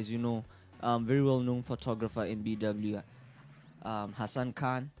person, guys. You know, very well known photographer in BW, Hassan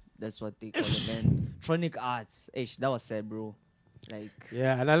Khan. That's what they call it, man. Tronic Arts. Ish, that was sad, bro. Like,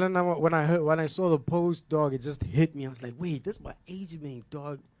 Yeah, and I don't know when I saw the post, dog, it just hit me. I was like, wait, this my age mate,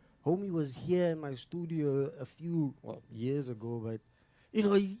 dog. Homie was here in my studio a few years ago, but you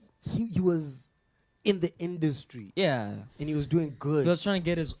know, he was in the industry yeah. and he was doing good. He was trying to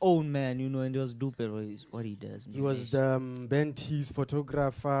get his own, man, you know, and it was dope at what he does, man. He was the Ben T's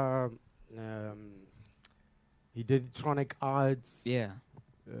photographer. He did Tronic Arts. Yeah.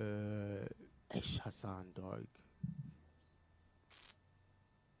 Ish Hassan, dog.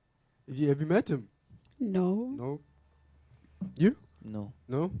 Have you met him? No. No. You? No.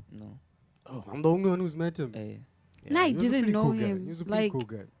 No? No. Oh, I'm the only one who's met him. Hey. No, I he was a didn't pretty know cool guy. him. He was a pretty Like, cool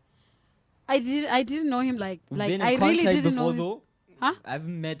guy. I didn't know him like We've like been in I really contact didn't know before, him. though. Huh? I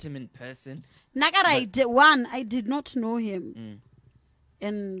haven't met him in person. Nagara, I did not know him.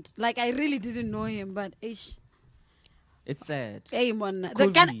 And like I really didn't know him, but ish. It's sad. Hey man.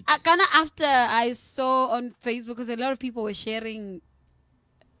 COVID. Kinda after I saw on Facebook, because a lot of people were sharing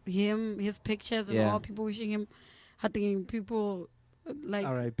his pictures and Yeah. all, people wishing him, having people like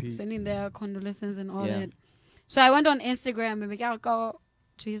R.I.P. sending their condolences and all Yeah. that. So I went on Instagram and I go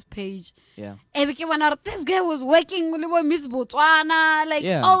to his page. Yeah. And this guy was working with Miss Botswana, like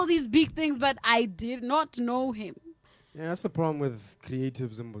Yeah. all these big things, but I did not know him. Yeah, that's the problem with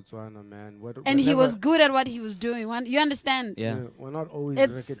creatives in Botswana, man. And he was good at what he was doing. You understand? Yeah. We're not always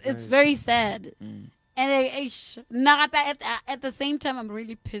It's recognized. very sad. Mm. And at the same time, I'm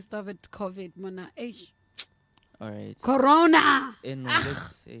really pissed off at COVID, mana. All right. Corona. And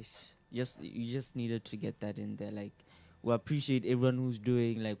you just needed to get that in there. Like, we appreciate everyone who's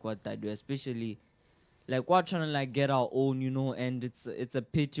doing like what they do, especially like we're trying to like get our own, you know. And it's a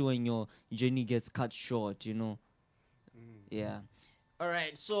pity when your journey gets cut short, you know. Yeah. All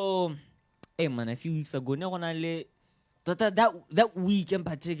right. So, hey man, a few weeks ago, that week in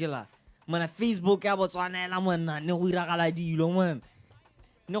particular, man, Facebook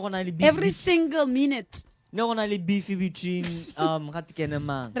Every single minute. no one beefy between Ratikene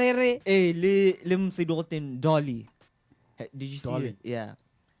man. Rere. Hey, le msedoten Dolly. Did you see Dolly? it? Yeah.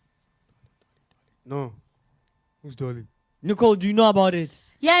 No. Who's Dolly? Nicole, do you know about it?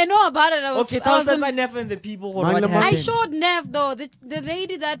 Yeah, I know about it. Okay, tell us I never and the people what Man, happened. I showed Nev though, the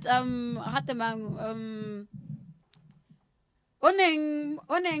lady that oneng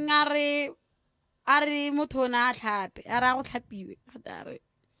are motho na tlhape ara go tlhapiwe are.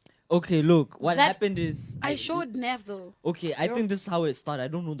 Okay, look, what That- happened is I showed Nev though. Okay, I think this is how it started. I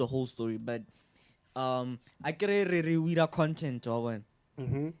don't know the whole story, but I created Rewira content or one.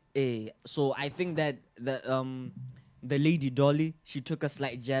 So I think that the lady Dolly, she took a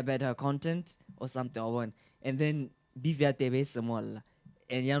slight jab at her content or something or one, and then Bivia TV Samola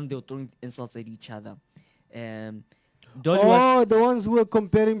and they were throwing insults at each other. Dolly was The ones who were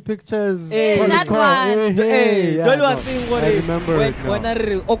comparing pictures. Hey, on the that car. one. Yeah, Dolly was no. saying what I remember it now. when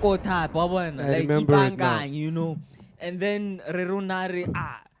I oko type like remember it now. Ipanga, you know, and then Rerunari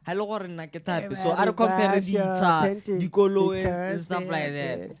hello gore nna ke type so Hey, I compare Basha, dita Penti, dikolo and because stuff they like are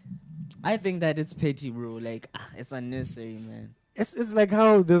that. good. I think that it's petty, bro. Like it's unnecessary, man. It's like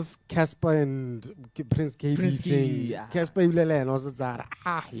how this Casper and Prince KB Prince K, thing. yeah. Casper Ilele and also Zara.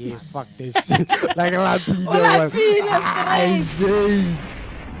 Yeah, fuck this shit. Like a lot of people.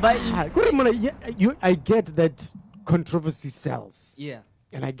 But I get that controversy sells. yeah,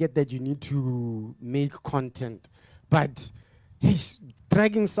 And I get that you need to make content. But hey,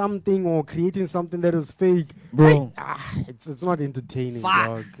 dragging something or creating something that is fake, bro. it's not entertaining, Fuck,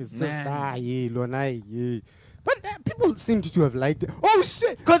 dog. It's man. just Lonai, yeah. But people seem to have liked it. Oh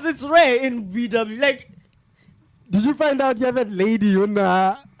shit! Because it's rare in BW. Like, Did you find out that lady on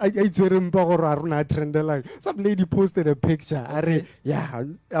some lady posted a picture. Okay. Yeah,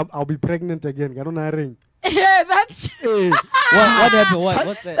 I'll be pregnant again. I don't know. Ring. Yeah, that's Hey, what happened?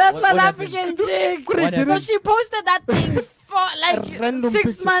 What's that? that's what South happened? African chick. What happened? Because she posted that thing for like random 6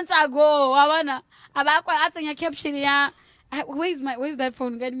 picture. months ago. I think I caption yeah. Where's that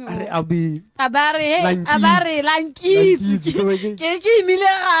phone? Get me. I'll be. Abare, hey, Lankies. abare, Lankies. lankies. Keki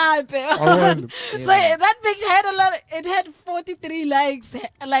mile gape. So that picture had it had 43 likes,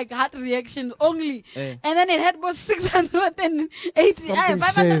 like heart reactions only. Eh. And then it had about 680, Something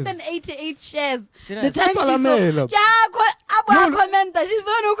 588 shares. The Serious? time she saw. Palamela. Yeah, commenter. She's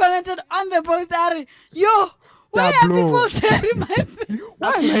the one who commented on the post. Ari, yo, why are Tableau. people sharing my thing?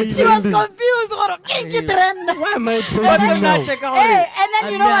 Why am I She was trending? confused. Keki trend. Why am I But trending then now? I check out Hey, it. and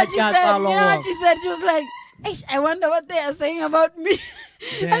then you know what she I said? can't You know tell what she said? She was like, "Eish, I wonder what they are saying about me."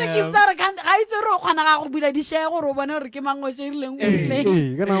 And I keep saying, "I can't go di share go bona re ke mang o sharileng o Hey, tleng."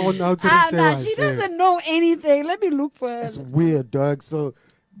 hey, can I want how to Ah, say nah, what I she say? doesn't know anything. Let me look for her. It's weird, dog. So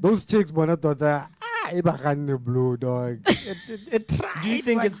those chicks bona tota e ba ganne blow dog. It Do you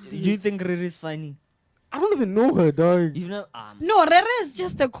think Riri is funny? I don't even know her dog. Even though, No, Rere is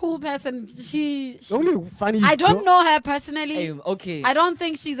just a cool person. She The only funny I don't girl- know her personally. hey, okay. I don't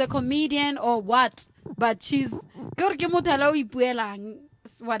think she's a comedian or what, but she's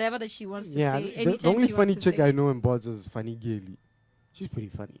whatever that she wants to Yeah, say. the Anytime only she funny wants to chick say. I know in Bots is Funny Gaily. She's pretty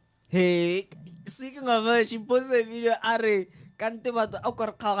funny. Hey, speaking of her, she posted a video. Are kante bato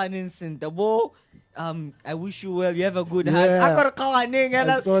akor kawanin sintabo. I wish you well. You have a good heart. Yeah. Akor kawanin,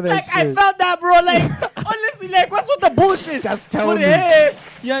 and I saw that like I shit. felt that, bro. Like honestly, like what's with the bullshit? Just tell But me. hey,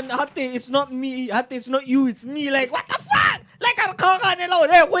 yeah, Hate, it's not me. Hate, it's not you. It's me. Like what the fuck? Like I kawanin lao.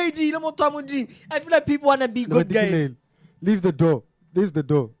 Hey, wait, I feel like people wanna be good guys. Leave the door. There's the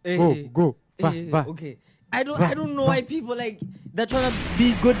door. Go. Va. Okay. I don't know why people like they're trying to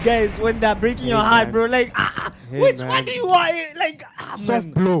be good guys when they're breaking your heart, man. bro. Like Hey, which man. one do you want? Like Soft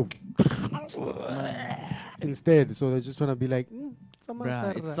man. blow. Instead, so they're just trying to be like,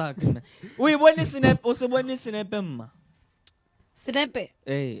 Bruh, it sucks, man. Wait, when is in also when is in ma? Sinepe.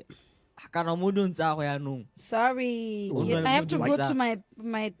 Hey, kana mudun sa ko yanong. Sorry. Oh, Yeah, no, I have to no, go no. to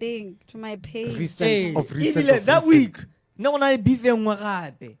my thing, to my page. Recent of recent. Ibile, of that recent. week. No na beef yung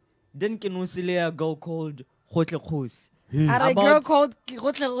gape. Then kinusile a girl called Khotle Khos. Are a girl called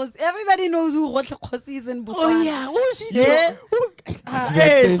Rotle Rose. Everybody knows who Rotle Rose is in Botswana. Oh yeah, what was she Yeah. doing?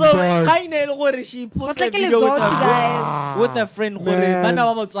 Hey, so kaine le gore she What's posted like a a video with resort, her guys? with her friend gore Man.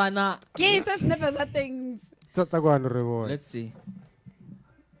 bana ba Botswana. Yeah, that's never that thing. Let's see.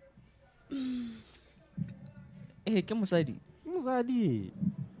 Hey, ke mosadi. Muzadi.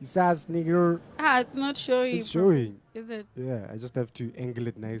 Sass nigger. It's not showing. It's showing. Is it? Yeah, I just have to angle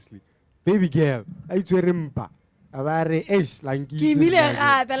it nicely. Baby girl, I rimpa. Abare esh like Ke imile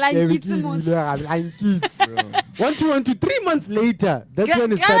gape, la nkitse mos. 1 2 3 months later. That's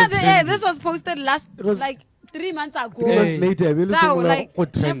when it started. Hey, trending. this was posted It was like 3 months ago. 3 months later. we Now, listen like, to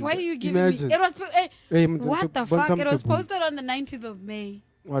Jeff, why are you giving Imagine. me? It was Hey, what the fuck? It was posted on the 19th of May.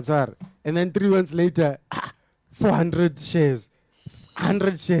 What's that? And then 3 months later, 400 shares,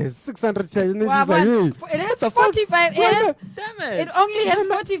 100 shares, 600 shares, and then Wow, she's like, but hey, it has the fuck? 45. Why am Damn It only has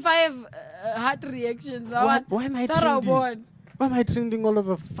 45 heart reactions. Why am I Sarah trending? Bourne. Why am I trending all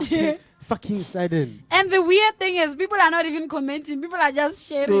over fucking sudden? And the weird thing is, people are not even commenting. People are just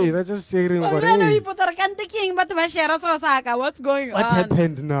sharing. Hey, they're just sharing. So, about, you know, hey, people are thinking, but what's going what on?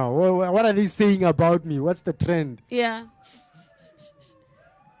 happened now? What are they saying about me? What's the trend? Yeah.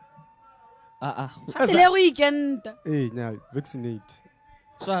 That's Le weekend. Hey, now vaccinate.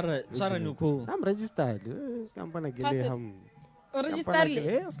 Swara Vaccinate. Nuko. I'm registered. Pass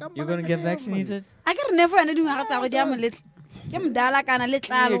it. You're gonna get vaccinated? I can never do it.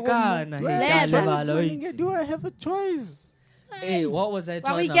 Do I have a choice? Hey, what was I Well,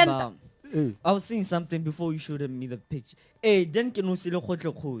 talking we can- about? Hey, I was seeing something before you showed me the picture. Hey, then can you see the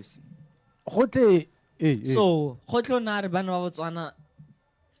Khotle Khos? hey. So, Khotle na re bana ba Botswana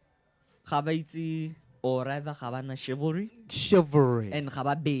ga ba itse or rather ga bana chivalry chivalry and ga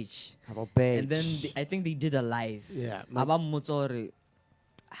ba bitch. How about And then I think they did a live. Yeah, Ba ba mmotsa hore,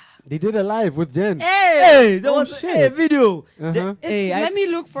 they did a live with Jen. Hey, hey, there Oh, was shit. a video. Uh-huh. let me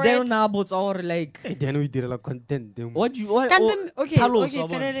look for Then it. now botsa hore like Hey, then we did a lot of content. Then what you what Okay, Tlhalosa, okay,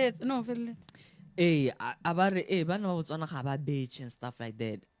 bona. fill it. No, fill it. Hey, abare eh bana ba Botswana ga ba bitch and stuff like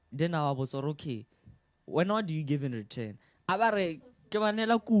that. Then I was okay. What do you give in return? Abare ke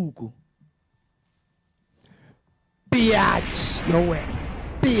banela kuku. Biatch, no way.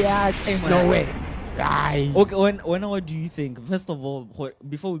 Biatch, Hey, no man. way. Aye. Okay, when what do you think? First of all,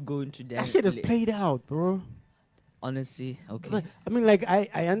 before we go into that, That shit is played out, bro. honestly, okay. Like, I mean, like,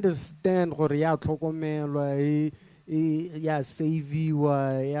 I understand gore ya tlhokomelwa, ya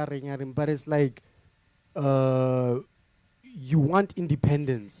save-iwa, ya reng, ya reng, but it's like, you want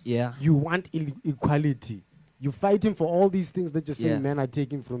independence. Yeah. You want equality. You're fighting for all these things that you're saying Yeah. men are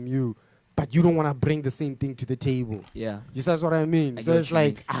taking from you, but you don't want to bring the same thing to the table. Yeah. You see what I mean? I So get it's what you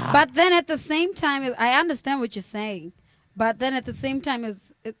like, But then at the same time, I understand what you're saying. But then at the same time,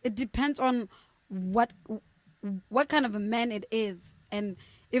 it depends on what kind of a man it is, and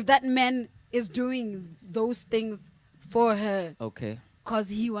if that man is doing those things for her Okay. because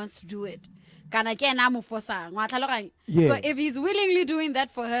he wants to do it. Kana ke ena mo forcang, wa tlhaloganya? Yeah. So if he's willingly doing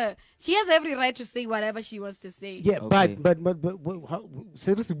that for her, she has every right to say whatever she wants to say. yeah, Okay. but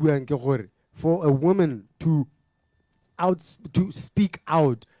seriously, buang ke gore, for a woman to speak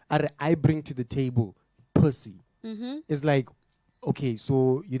out, I bring to the table pussy. Mm-hmm. It's like, okay,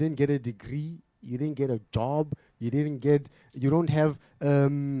 so you didn't get a degree you didn't get a job, you don't have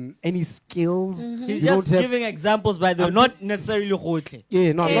any skills. He's You just don't have- giving examples, by the way, not necessarily hotel.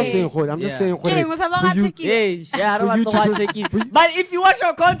 Yeah, no, I'm not Hey. saying khode. I'm just Yeah. saying khode. Hey, what's up, For you- Matiki? Hey, yeah, I don't For you want to to watch just- it. for you- But if you watch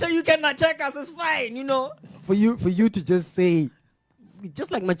our content, you can attack us. It's fine, you know. for you to just say,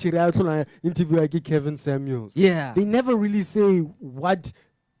 just like Machirial interview I get Kevin Samuels. Yeah. They never really say what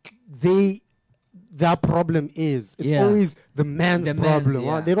their problem is. It's Yeah. always the man's The man's, problem.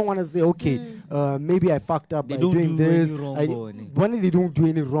 yeah. They don't want to say, okay, maybe I fucked up They by don't doing do any this. wrong, boy. One, they don't do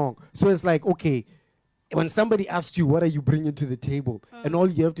any wrong. So it's like, okay, when somebody asks you, what are you bringing to the table? And all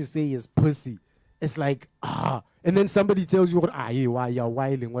you have to say is pussy. It's like, and then somebody tells you, yeah, why you're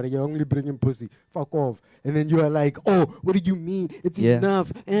whiling? What are you only bringing pussy? Fuck off. And then you are like, oh, what do you mean? It's Yeah.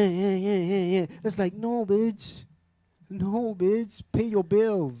 enough. It's like, no, bitch. No, bitch. Pay your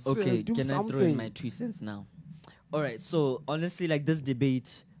bills. Okay, do can something. I throw in my 2 cents now? All right, so honestly, like this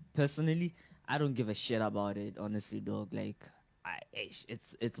debate, personally, I don't give a shit about it. Honestly, dog, like,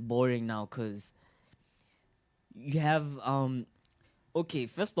 it's boring now because you have okay.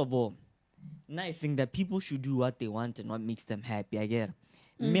 First of all, now I think that people should do what they want and what makes them happy. I get.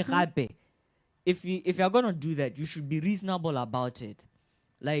 Me happy. If you're gonna do that, you should be reasonable about it.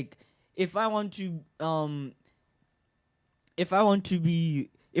 Like, if we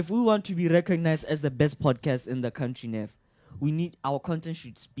want to be recognized as the best podcast in the country, Nev, our content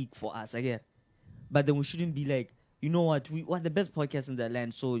should speak for us, I get. But then we shouldn't be like, you know what, we're the best podcast in the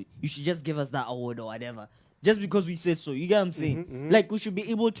land, so you should just give us that award or whatever. Just because we said so. You get what I'm saying? Like, we should be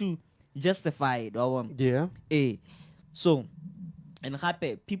able to justify it. Or, Yeah. So, and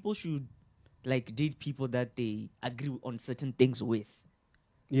happy, people should like date people that they agree on certain things with.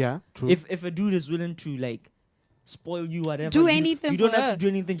 Yeah, true. If a dude is willing to like spoil you, whatever, Do anything you don't for have her. to do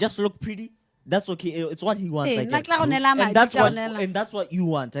anything. Just look pretty. That's okay. It's what he wants. Hey, I get. like la gonela madi, And that's what you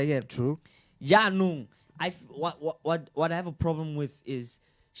want. I get. True. Yeah, no. What I have a problem with is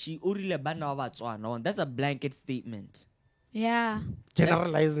she urile bana wa Batswana. That's a blanket statement. Yeah.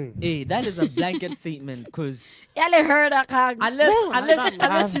 Generalizing. Hey, that is a blanket statement because Yale heard a kag.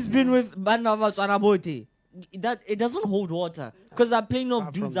 unless she's been with bana wa Batswana bote, that it doesn't hold water because there are plenty of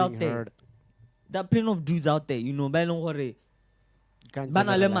Far from dudes out being there. heard. There are plenty of dudes out there, you know. Ba e leng gore You can't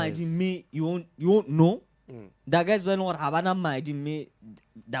bana le generalize. madi me you won't know. That guys ba e leng gore ha bana madi me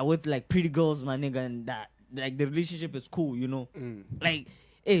that with like pretty girls, my nigga, and that like the relationship is cool, you know. Like,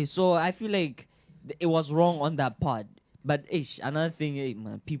 so I feel like it was wrong on that part. But another thing,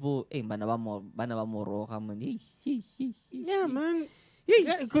 man, people, bana ba mo roga, man. Yeah, man.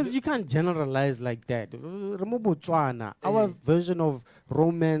 Yeah, because you can't generalize like that. Remo Botswana, our version of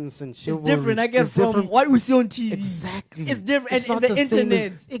romance and It's chivalry different, I guess, is from different. what we see on TV. Exactly. It's different. It's And not the the same as-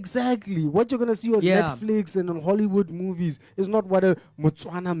 internet. exactly. What you're gonna see on Yeah. Netflix and on Hollywood movies is not what a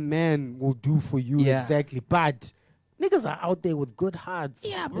Botswana man will do for you Yeah. exactly. But niggas are out there with good hearts.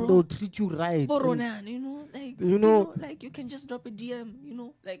 Yeah, and bro. they'll treat you right. and- Boronan, you know, like You know- like you can just drop a DM, you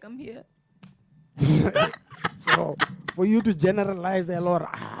know, like I'm here. So for you to generalize a lot,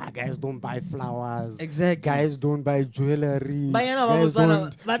 guys don't buy flowers. Exactly. Guys don't buy jewelry. Bayana ba Guys Botswana,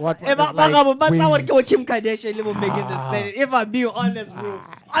 don't. but what- if it's I like, but wait. I work with Kim Kardashian, level making the statement. If I'm being honest, bro,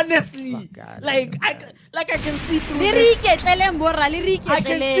 honestly, fuck outta like I can see through Le this. re iketleleng borra, le re I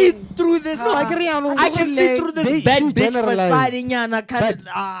can iketleleng. see through this. I agree, I know. I can see through They this bad should bitch generalize. facade, kind But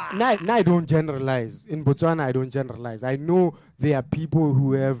of. now I don't generalize. In Botswana, I don't generalize. I know there are people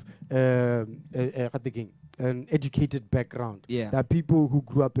who have an educated background. Yeah. There are people who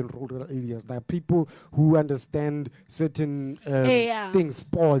grew up in rural areas. There are people who understand certain Yeah. things,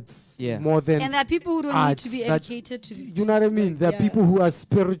 sports, Yeah. more than And there are people who don't need arts to be that- educated to. You know what I mean? There are Yeah. people who are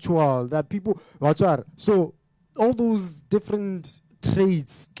spiritual. There are people. So all those different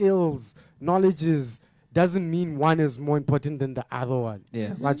traits, skills, knowledges doesn't mean one is more important than the other one.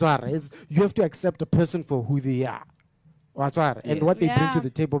 Yeah. You have to accept a person for who they are. And what they bring Yeah. to the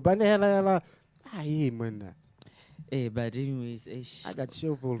table. But man, Hey, but anyways, I got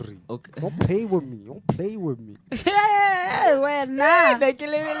chivalry. okay. Don't play with me. Don't play with me. Wena.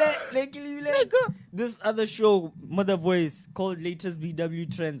 This other show, Mother Voice, called Latest BW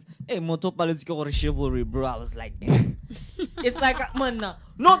Trends. Hey, Moto Palos go chivalry, bro. I was like, damn. It's like, man, no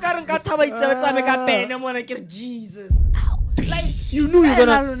karang ka thaba itse make a pen. I'm gonna get Jesus. Ow. Like you knew you're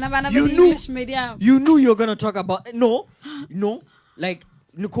gonna, English medium. you knew you're gonna talk about no, like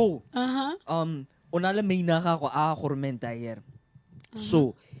Nicole. Onale meina ga go a gore menta here.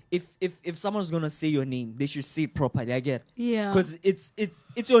 So if someone's gonna say your name, they should say it properly. I get. Yeah. Because it's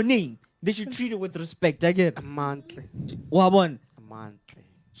your name. They should treat it with respect. I get. A monthly. Wabon. A monthly.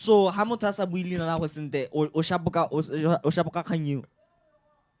 So how much has a wheeling and I was in there or shabuka kanyu?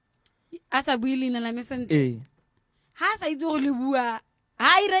 a sa bue leina la me sentle Eh. ha sa itse go le bua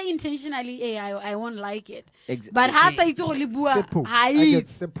ha ira intentionally I won't like it Ex- but ha sa itse go le bua Seppo. ha I get it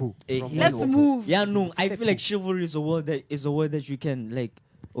seppo. Eh, from yeah. let's that. move Yeah, no, I feel like chivalry is a word that you can like.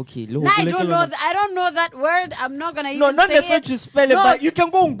 Okay, no, I don't know that word. I'm not gonna No, even not say necessarily it. to spell it, No. but you can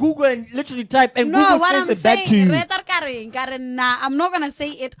go on Google and literally type, and No, Google what says I'm it back to saying, you. I'm not gonna say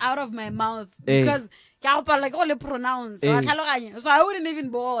it out of my mouth Eh. because like all the pronounce. Eh. So I wouldn't even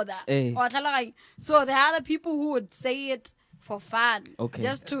bother. Eh. So there are other people who would say it for fun. Okay.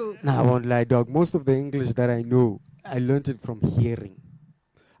 Just to Nah, I won't lie, dog. Most of the English that I know, I learned it from hearing.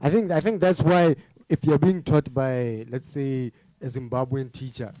 I think that's why if you're being taught by, let's say, a Zimbabwean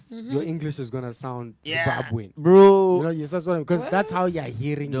teacher, your English is gonna sound Zimbabwean. Bro. You know, yes, that's what because that's how you're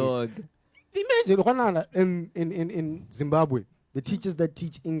hearing it. Dog. Imagine Ronana, in Zimbabwe, the teachers that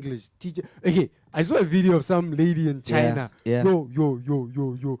teach English okay, I saw a video of some lady in China. yeah.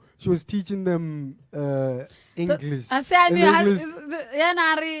 Yo. She was teaching them English. I say I And mean English-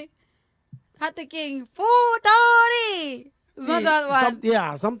 Yanari Hataking Futori. It's not that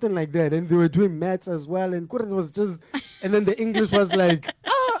one. Something like that. And they were doing maths as well. And it was just, and then the English was like,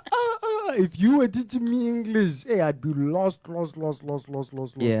 if you were teaching me English, hey, I'd be lost.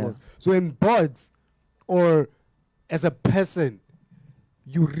 Yeah. So in boards or as a person,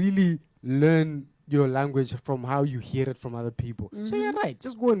 you really learn your language from how you hear it from other people. So you're right.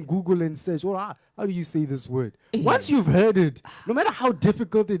 Just go and Google and search, how do you say this word? Once you've heard it, no matter how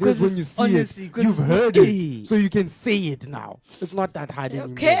difficult it is 'Cause when it's you see honestly, it, 'cause you've it's not- heard Eh. it. So you can say it now. It's not that hard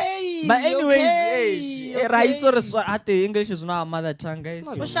anymore. Okay. But anyways, okay, right? So okay. English is not our mother tongue, guys.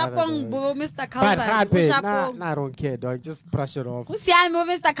 not You- your Ushapong bo Mr. But Calvary. happy, Ushapong. I don't care, dog. Just brush it off. Usiame bo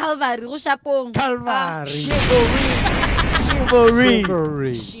Mr. Calvary. Ushapong. Calvary. Chivalry.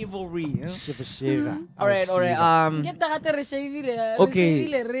 Chivalry. Chivalry. Huh? Shiva. All right. Get the re shavile.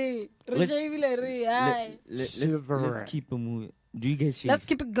 Okay. Let's Let's keep it moving. Do you guys shave? Let's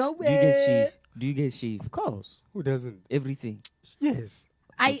keep it going. Do you guys shave? Do you guys shave? Of course. Who doesn't? Everything. Yes.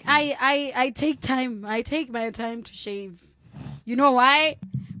 I take time. I take my time to shave. You know why?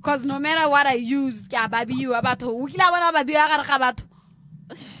 Because no matter what I use, baby, you about to. You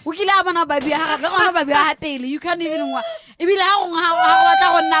can't even wa ebile ha o batla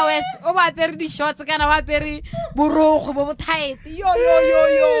go nna wes o ba apere di shorts kana wa apere borogo bo tight yo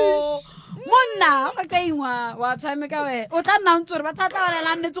monna ka kaingwa wa tshameka we o tla nna ntse re ba tla ba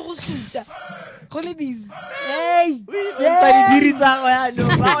la nnetse go suta go le busy hey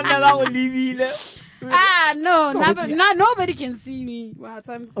no nobody can see me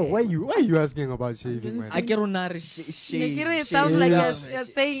Oh, why you asking about shaving, man? I can't shave. it sounds like you're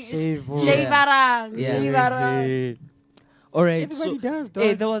saying Shave. shavarang Yeah. shavarang Hey, All right. everybody So, does, dog.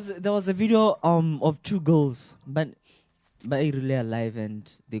 hey, there was a video of two girls, but they really alive and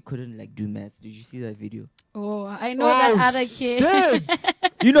they couldn't like do maths. Did you see that video? oh I know that other kid Shit.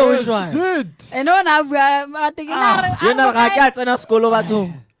 You know which one? Shit. I know now I'm thinking You're not a school over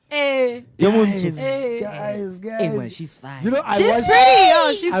to. eh Guys, Hey. guys. Hey man, she's fine. You know, I she's watched, pretty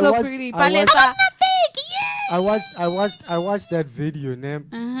oh she's I so watched- pretty I watched- Palesa I watched that video, name.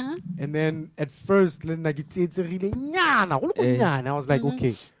 And then at first, I was like,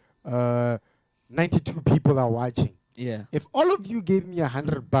 okay, 92 people are watching. yeah, If all of you gave me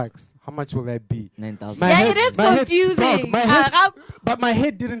 $100, how much will that be? 9,000. My yeah head- it is my head- confusing dog, my head- But my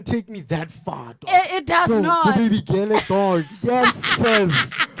head didn't take me that far. Dog. it does Dog, not baby girl, dog. Yes, sis.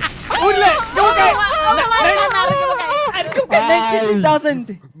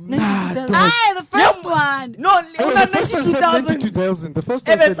 92,000. Nah, dog. the first one No, Oh, the first one said 92,000. 92,000. The first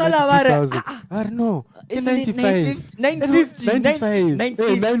one Eh, said but it's all about it. 92,000. I don't know. Isn't it 95. 950? 95.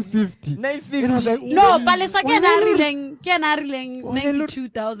 950. 950. 950. And I was like, no "Ooh, Palesa ooh." can I rileng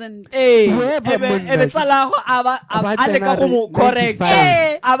 92,000 Hey, Whoever ebe tsala go Aba a leka go mo tsena correct. 95.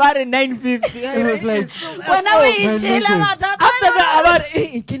 Eh. Abare 950. It was like, wena o itshela niggas. batho After that,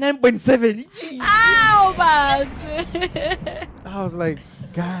 abare ke 9.7. ow but I was like,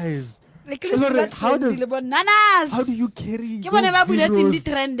 guys, like Elore, how does- bananas how do you carry ke bone ba those buletseng zeros?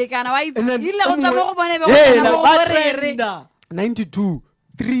 di-trend kana wa And then ile go tswa mo go bone be go Hey, tsena la mo ba go re re. trenda. 92,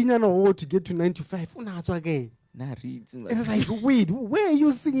 3 nyana to get to 95. Unatswa ke. Na reads. It's like, wait, where are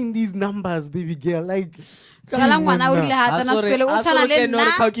you seeing these numbers, baby girl? Like, tlogela ngwana o Monna. rile ha tsena sekole o tshwana le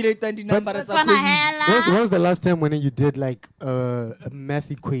nna calculate the number o tshwana when hela was the last time when you did like a math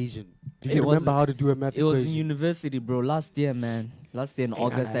equation? Do you It was- remember how to do a math It was in equation? university, bro. Last year, man. Last year in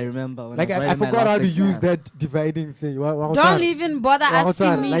August, I remember. When Like, I, was I writing my forgot how last to use exam. that dividing thing. don't even bother Wa go asking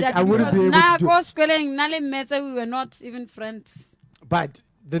tshwana, me like, that I wouldn't because be able na to do- ko sekoleng nna le mmetse we were not even friends But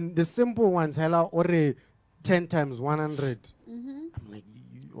the simple ones, hella, or 10 times 100. I'm like,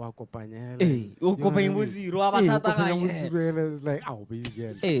 wa kopanya Hey, o kopanya bo zero, wa ba thata ga ena. It's like, oh, baby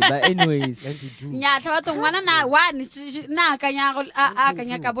girl. Hey, but anyways. Plenty do. Nyatlha batho ngwana na one na akanya a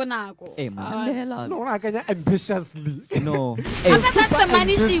akanya ka bonako. Hey, Mandela. No, I can ambitiously. No. That's the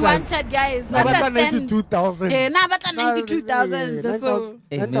money she wanted, guys. About Understand? 92,000. Eh, na batla 92,000. That's all.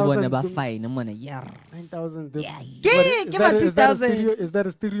 Hey, me bona ba fine, mona yeah. 9,000. Give her 2,000. Is that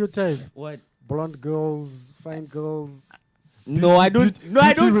a stereotype? What? Blonde girls, fine girls. No, I don't. No,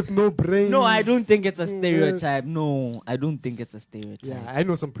 I beauty don't. with no brains. No, I don't think it's a stereotype. No, I don't think it's a stereotype. Yeah, I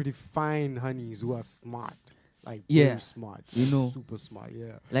know some pretty fine honeys who are smart. Like, Yeah. very smart. You know. Super smart,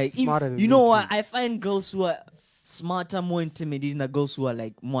 yeah. Like Smarter than you me know too. what? I find girls who are smarter more intimidating than girls who are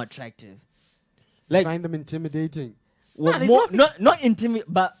like more attractive. Like Find them intimidating. well, Nah, there's more, nothing- not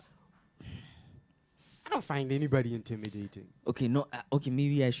intimidating, but I don't find anybody intimidating. okay, no, okay,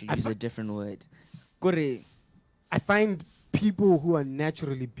 maybe I should use a different word. Kore, I find people who are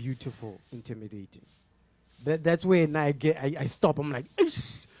naturally beautiful intimidating. That's when I stop. I'm like,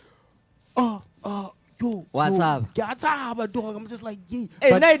 "Ish. Yo, What's yo, up? What's up, dog? I'm just like, yeah. Hey,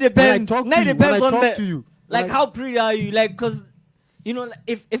 But now it when I depends. talk Now to it you, when depends I on talk the to you, like when I- how pretty are you? Like, cause you know, like,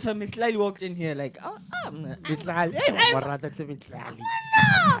 if a Mitlali walked in here, like, oh, I'm not. Mitlali. Eh, warata te Mitlali.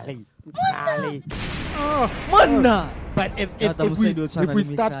 Mitlali. Manna. But if we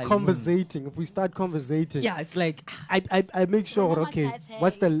start conversating, Yeah, it's like, I make sure, Oh, okay,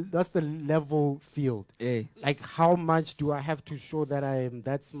 that's what's the level field? hey, Like, how much do I have to show that I am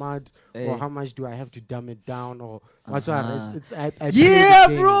that smart, Eh. or how much do I have to dumb it down, or whatsoever? Uh-huh. It's I play yeah,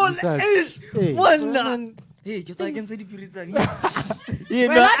 the game. bro. It's like, Ish, hey, Manna. so then- Hey, you can say the Puritan. Wena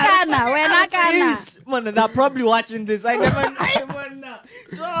kana. Man, they're probably watching this. I never.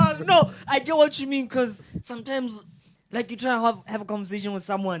 Dog, no, I get what you mean, because sometimes, like, you try to have a conversation with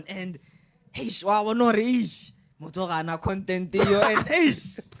someone, and hey, wow, no, motora na content yo, and hey,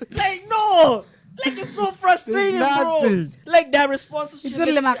 like, no. Like, it's so frustrating, bro. nothing. Like, their responses to It's this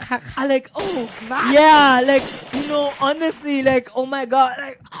really makaka. are like, oh, yeah, like, you know, honestly, like, oh my God,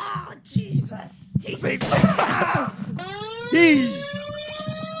 like, oh, Jesus. Hey.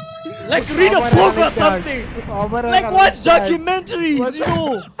 Like, read a book or something. Like, watch documentaries, you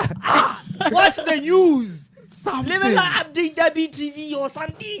know. Watch the news. Live in update WTV or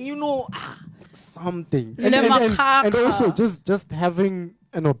something, you know. Something. Le makaka. And also just having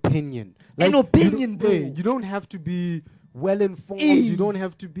an opinion. An opinion, you don't- bro. hey, you don't have to be well informed. Eh. You don't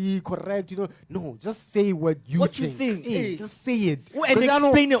have to be correct. You don't. No, just say what you What you think. think, Hey, eh. just say it. Well, and 'Cause I know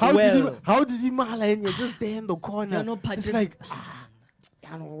explain it well. How did he mala and you're just there in the corner? You're not it's like,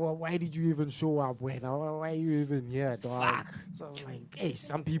 I know, why did you even show up? Why are you even here, dog? Fuck. So I was like, hey,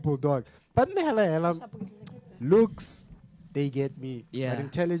 some people, dog. But hella, looks, they get me. Yeah. But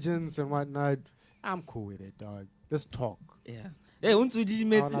intelligence and whatnot, I'm cool with it, dog. Let's talk. Yeah. Hey, unto the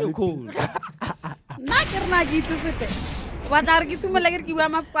mates, Oh, no, cold. Na ke rena ke itse sete. Wa tla re ke simolla ke re ke bua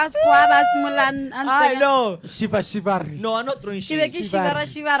mafoko a sekgowa ba simolla I know. Shivari. No, I'm not throwing Ke be shit. ke shivara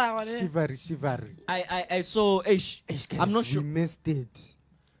gone. Shivari. I saw, ish. I'm not sure. We missed it.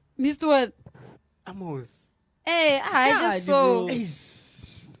 Missed what? Amos. Eh, I God, just saw. bro.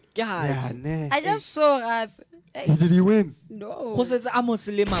 Yeah, God. ne. I just saw gape. Did he win? No. Go setse a mo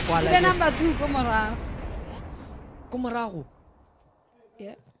selema kwa Ke la. number 2 ko morago. Ko morago.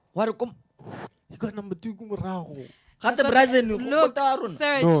 Yeah. Wa re ko He got number 2 kumurago. Gate Brazil go Look, ta rona.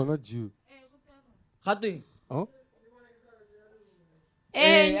 search. No, not you. Gate. Oh?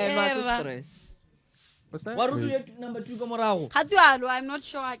 Eh, my stress. What's that? Wa re Wait. do number 2 ko morago. Gatualo, I'm not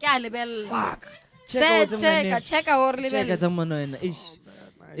sure. Ke a lebella. Fuck. Check or Check lebella. tsa mona wena. Ish.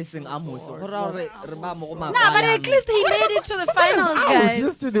 Iseng amos. Go ra re ba mo go ma. Nah, but at least he made it to the finals, Out guys.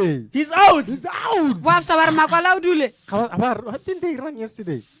 yesterday. He's out. He's out. Wa sa ba re makwala o dule. How didn't they run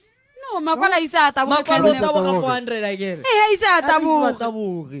yesterday? No, makwala isa ata bo Makwalo ke. ta bo ka 400 again. Eh, isa ata bo.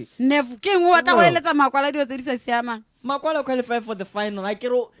 Taboge. Nefu ke ngwe wa tla go eletsa makwala dio tse di sa siamang. Makwala qualified for the final. I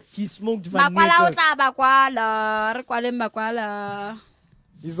kero he smoked Van Makwala o Nikel. tla ba kwala, re kwale makwala.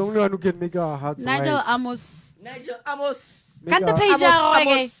 He's the only one who can make our hearts Nigel white. Amos. Nigel Amos. Make Kan the our- page ya go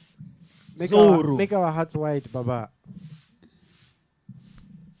ke. Zoro. Make our hearts white, Baba.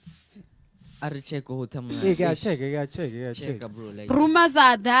 Are check ho thamna. Hey, check. Check bro like. Rumors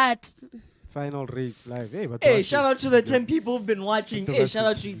are that. Final race live. Hey, but Hey, shout out to the 10 people who've been watching. Batho Hey, ba shout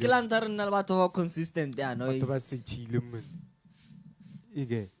out to sechile. Kilantara na batho ba consistent. Yeah, no. Batho ba se chile man.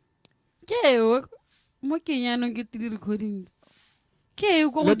 Ige. Ke o mo kenyano ke di recording. Ke o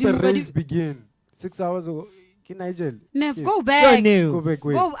go Let the godimo ka race di. begin. 6 hours ago. Ke Nigel. Nef, Ke- go Yo, back. Neil. Go back,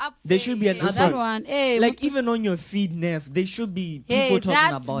 wait. Go up. There should be an that other- one. Hey, Like even on your feed, Neff, there should be people hey, talking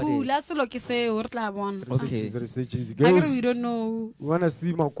that's about boo. it. That's what you say. What la one? Okay. Research is I guess girls. we don't know. We wanna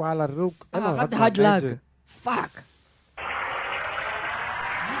see Makwala Rook. What hard luck? Fuck.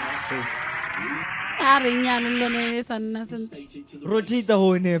 Rotate the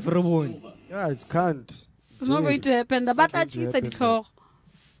whole Neff, Rabon. Yeah, it can't. It's not going to happen. The battle going to cheese happen, at tlhogo.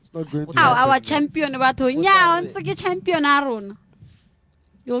 It's not going to Our happen. champion batho. Nya, once ke champion a rona.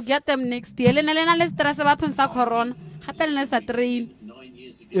 You'll get them next year. Lena le stress batho sa corona. Gape le sa train.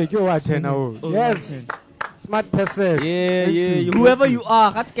 Yeah, go what now? Yes. Smart person. Yeah, Thank yeah. you. Whoever you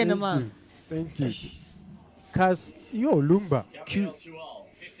are, kat Thank kena you. man. Thank you. Cause yo Lumba.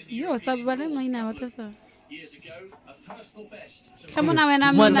 Yo, sabale maina batho sa. Come on,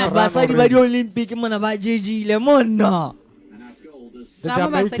 wena Mana mina. basadi ba di Olympic mana ba JJ le mona. The Sama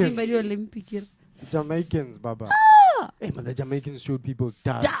ba sa di Jamaicans. Olympic. The Jamaicans, Baba. Hey man, the Jamaicans showed people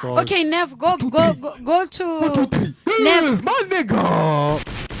dust. Okay, Nev, go to 1, 2, 3. Nev. Yes, my nigga.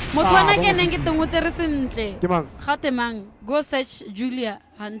 Motho wana ke neng ke tengotse re sentle. Ke mang? Gate mang, go search Julia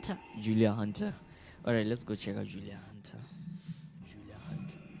Hunter. Julia Hunter. All right, let's go check out Julia Hunter. Julia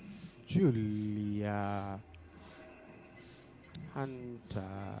Hunter. Julia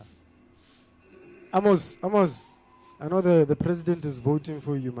Hunter. Amos. I know the president is voting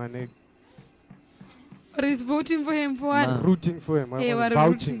for you, man. Or is voting for him for what? Man. Rooting for him. Hey, what a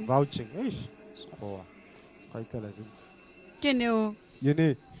Vouching. Eish. Score. Quite tell us. Keneo. You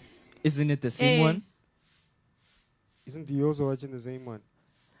know, Isn't it the same Hey. one? isn't he also watching the same one?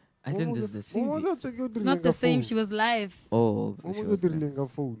 I think this is the same. It's not the same. She was live. Oh, Oh she my was god, there. drilling a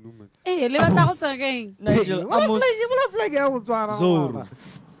phone, no man. Hey, le batla go tswa keng? Nigel Amos. Zoro.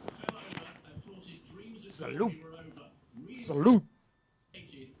 Salute.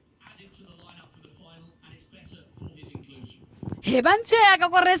 He bantse ya ka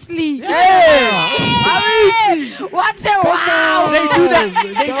go wrestling. Hey! What a wow. They do that.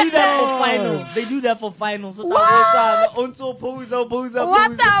 They do that for finals. They do that for finals. So that also poser.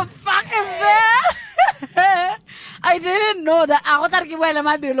 What the fuck is that? I didn't know that. I thought ke boela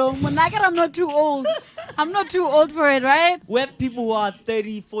mabelong. Monakere, I'm not too old. I'm not too old for it, right? We have people who are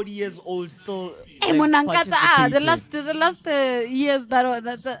 30, 40 years old still. Hey, like, monankatsa, the participating. last years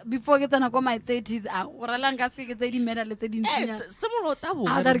that before ke tsena ko my 30s, o rala nka se ke tse di medal tse di ntsinyana. Similar tabo.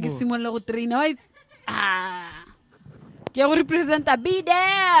 Ah, that ke simolla go train. Wait. Ah. Ke go represent a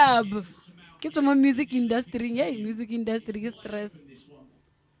B-Dab. Ke tsoma music industry. Hey, music industry ke stress.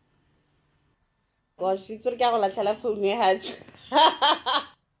 Gosh, it's what I got la phone you had.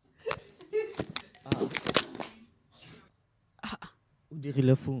 O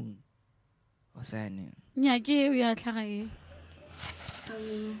dirile phone. What's happening? Nya ke o ya tlhaga e.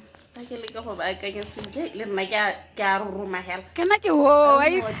 I can look over I can see let my car room my hell. Kana ke ho,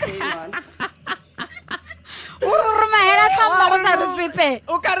 ai. O roma hela tlhamba go sa re sepe.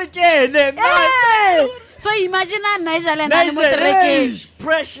 O ka re kene. Hey! So imagine a Nigel and I mo trekeng.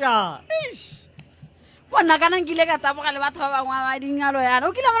 Pressure. Eish. Bona kana nkile ka taboga le batho ba bangwe ba dingalo yana.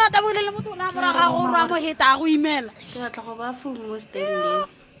 O kile mona tabogile le motho na mora ga go rwa mo heta go imela. Ke batla go ba phone mo standing.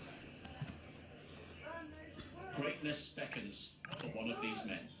 Greatness beckons for one of these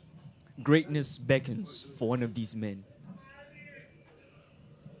men. Greatness beckons for one of these men.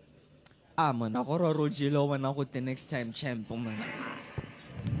 Ah man, I gotta rojelo when I go the next time champ, man.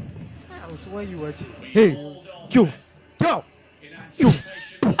 So why are you watching? Hey, Q, Go!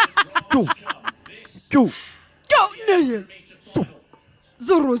 Q. Yo, Nigel.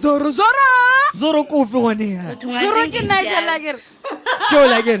 Zoro. Zoro kofi one here. Zoro ke Nigel lager. Q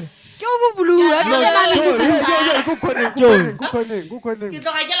like it. Ke o bo blue. Go connect. Ke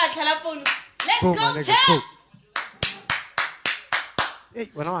tloga ke la tlhala phone. Let's Go, go, man, let's champ. go. Hey,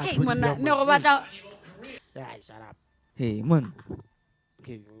 when I Hey, told you mona that, ne go man. batla. Yeah, shut up. Hey man,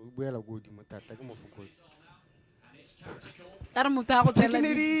 Okay, where I go, Dimotata, come on, focus. Tara motho a go Taking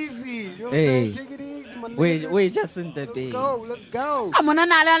tsela. it easy. You know what I'm Hey. saying? Take it easy, man. wait, just in the Let's bay. go. A mona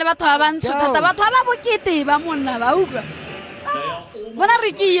na le batho ba bantsho thata batho ba bokete ba monna ba utlwa. Bona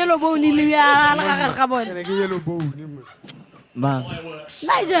re ke yellow bone le ya la ga ga bona. And I get yellow bone. you know. Man, Fireworks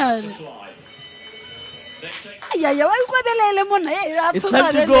Nigel. to fly. They take Ya wa utlwebelele monna. Hey, a it's tshosa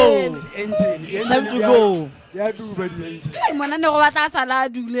time to le go. lele. Engine. It's time to go. Yeah, do by the engine. Hey, mona ne go batla a sala a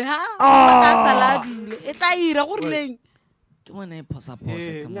dule ha. Go batla a sala a dule. E tla ira go rileng. Ke bona e phosa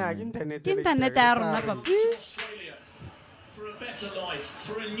Yeah, come yeah, on. internet. Ke internet ya rona kwa. Australia for a better life,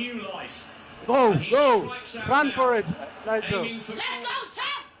 for a new life. Go. Run for it, Nigel. Aiming for Let's go,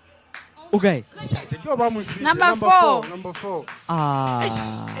 champ. Okay. Number four. Number 4. Ah.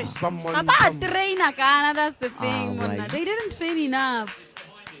 About trainer, Kana, that's the thing. Ah, Mona. right. They didn't train enough.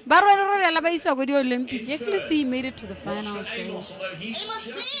 But when I saw the Olympic, at least he made it to the finals. Although he's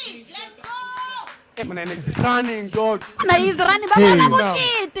Running, dog. Now he's running. But Hey. never.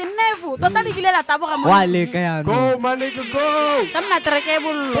 Totally kilela taboga mo. Wale kaya no. Go, my nigga, go. Come na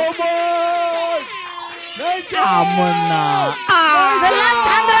trackable. Come on. Come on now. The last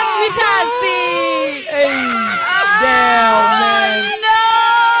 100 meters. See. Hey. Damn, man.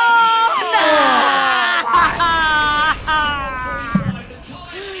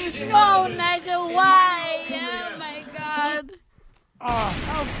 No, Nigel, why? Oh my God.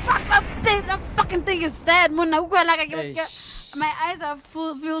 Oh fuck, that fucking thing is sad. Mona, Hey, my eyes are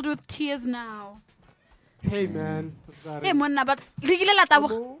filled with tears now. Hey, man. Hey, Mona, but ligilela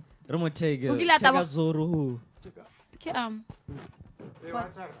taboga. Remo take O kile a tabo- Zoro who?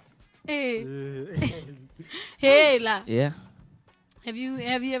 Hey. Hey, la. Yeah. Have you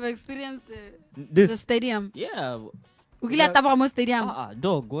ever experienced the This. stadium? Yeah. O kile a taboga mo stadium?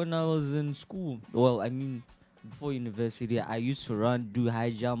 Dog, when I was in school, well, I mean, before university, I used to run, do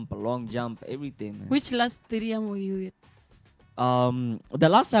high jump, long jump, everything, man. Which last stadium were you at? The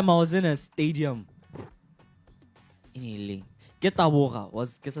last time I was in a stadium in LA, Ketaboga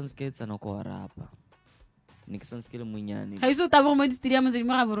was Kesanskets and Okorapa. Nixonskele Munyani. Have you saw taboga mo stadium in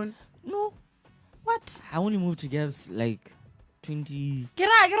Maraboron? No, What? I only moved to Gabs like 20.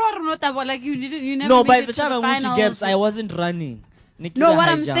 Kira no taboga like you never. No, made by it the to time I moved to finals. Gabs, I wasn't running. No, what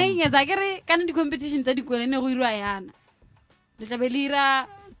I'm saying is, I get kind of the competition that you can go Rayana. The Tabelira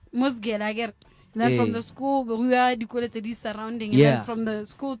Musgel, I get. Then from Eh. the school, we were to this surrounding. And Yeah. then from the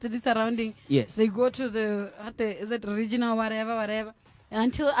school to this surrounding, Yes. they go to is it regional, whatever.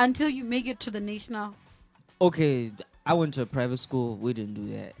 And until you make it to the national. Okay, I went to a private school. We didn't do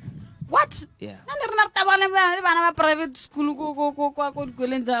that. What? Yeah. Private school go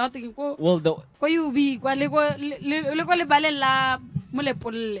Well, the ko you be kwa le baleng la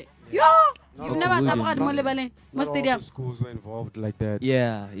molepolle. Yo, you've never we taboga didn't. mo lebaleng mo Not all stadium. the schools were involved like that.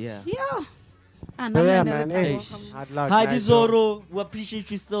 yeah. Yo. But yeah, man. Hey, Are hard luck. Hi, nice job. Zoro. We appreciate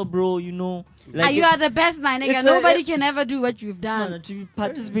you still, bro. You know, you are the best, my nigga. It's Nobody can ever do what you've done. to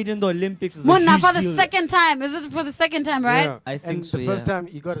participate in the Olympics is a Mona, huge for the deal. second time. Is it for the second time, right? Yeah. I think and so, the first yeah. time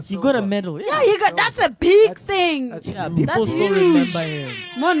he got a He silver. got a medal. Yeah, you got. That's a big thing. That's Yeah, huge. people That's still huge. remember him.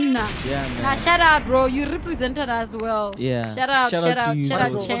 Mona. Yeah, man. Now, shout out, bro. You represented us well. Yeah. Shout out, Shout shout out to out, you, shout bro.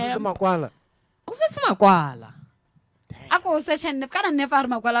 out, Was it champ. Makwala? Makwala. Ako session kana never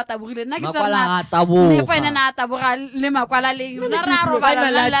makwala tabogile nna ke Makwala a ne taboga. fa ene na taboga le makwala le rona ra Final,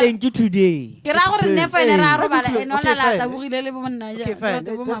 robala thank you today. ke ra gore ne fa ene ra Hey, robala okay, ene ona okay, la fine. tabogile le bo monna ja Okay, fine.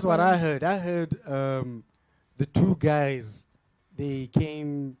 That's what I heard. I heard the two guys, they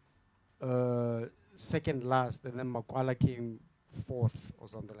came second last, and then Makwala came fourth or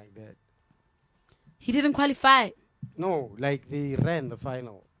something like that. He didn't qualify. No, like they ran the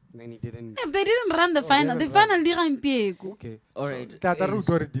final, and then he didn't. If they didn't run the Oh, final, they the haven't final di gampieko. Okay. Alright. Tata re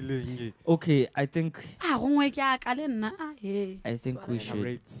utlwa re delay nge. Okay, I think Gongwe ke a ka le nna he. we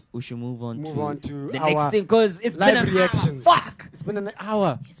Rates. should move on Move to on to the our next thing because it's been Live an reactions. hour. Fuck. It's been an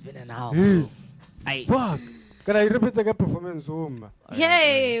hour. It's been an hour. Hey, Ay. fuck. Can I repeat the performance home?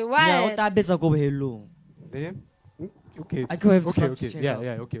 Hey, Yeah, why? what that betsa go hello. Then? Okay. I could have Okay, stopped okay. to check Yeah, out.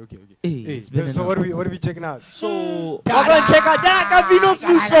 yeah, okay. Hey, it's been so an what are we checking out? So, we're gonna check out Daka Vino's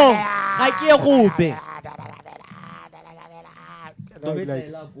new song. Ga ke gope. Like,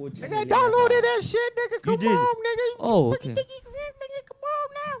 nigga, downloaded that shit, nigga. Come did? on, nigga. Oh, What okay. you think he said, nigga? Come on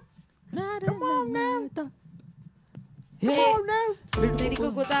now. Come on now. Come Hey, on now. Tse di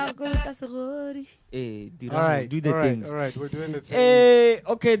go ta segori. hey, All right, do the all right, things. all right. We're doing the things. Hey,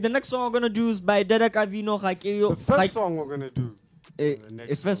 okay, the next song I'm gonna do is by Dada Kavino. The first song we're gonna do. the next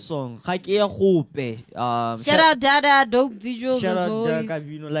The first song. Ga ke ya gope. Shout out Dada, dope visuals Shout as out Dada always.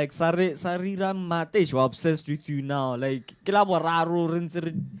 Kavino. Like Sarira Mate, we're obsessed with you now. Like ke la boraro re ntse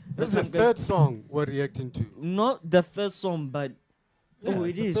re- This is the third song we're reacting to. Not the first song, but oh,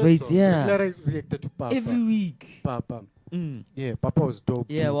 it's it the is. first Wait, song. yeah. We reacted to Papa. Every week. Papa. Mm. Yeah, Papa was dope.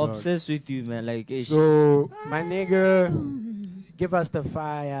 Yeah, too, we're dog. obsessed with you, man. Like, ish. So, my nigga, give us the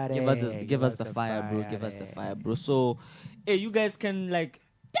fire. give us the fire, bro. Give us the fire, bro. So, hey, you guys can like,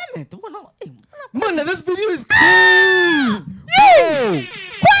 damn it, Man, this video is cool.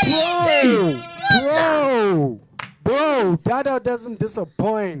 Bro, Dada doesn't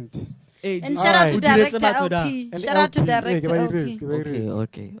disappoint. hey, And dude, shout out to who did it director about Toda? LP. And Shout out to LP. director Yeah, give it LP. is, give it Okay, is.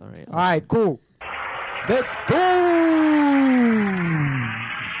 okay, all right. All right, cool. Let's go.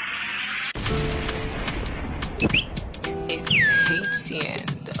 It's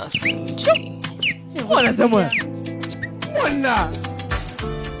HCN, the Bona someone.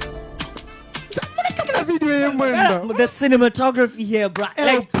 The cinematography here, bro.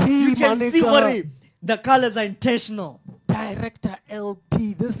 Like LP, you can my see nigga. what the colors are intentional. Director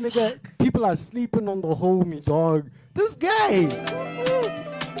LP. This nigga, people are sleeping on the homie, dog. This guy.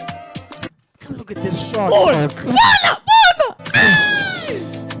 Come look at this shot. dog.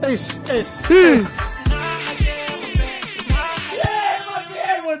 Ish.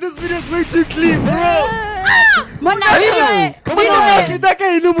 This video is way too clean, bro. Mona, Come video. on.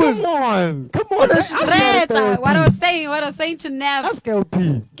 Ask Reta, what I was saying to Nev.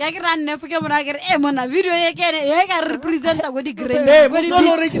 LP. Ke ke ra Nev ke mona ke re mona video ye ke ye ka representa go di Grammy. Hey, Go di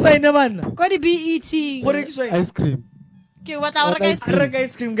motolo rekisa ine bana. go di BET. Go rekisa ine. Ice cream. Ke what I Ice cream. Reka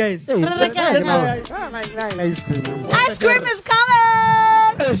ice cream, guys. Hey, Reka check ice it out. Ice cream. Ice cream is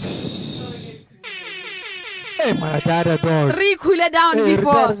coming. Ish. Hey, my dada dog. Re cool it down Hey,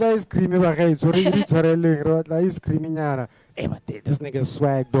 before. Richard ice cream ba gae. Sorry, ice cream nyana. Hey, but this nigga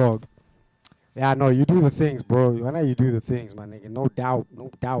swag dog. Yeah, no, you do the things, bro. When you do the things, my nigga. No doubt.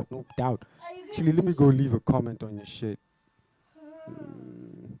 Actually, let me go leave a comment on your shit.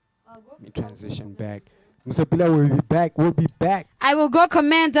 Let me transition back. Mr. Pila will be back. We'll be back. I will go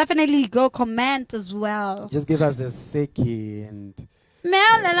comment, definitely go comment as well. Just give us a second.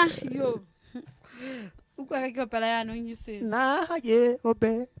 Meolela yo. Ukwa ke pela ya no nyise. Nah, yeah,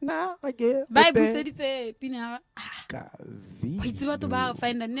 obe. Ba buseditse pina. Kavi. Go itse batho ba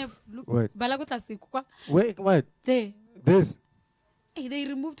find a Nev. Look. What? Bala go tlase kwa. Wait, what? There. This Hey, they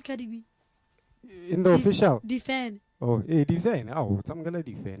removed Cardi B. in the official. Defend. Oh, hey, defend. Oh, I'm gonna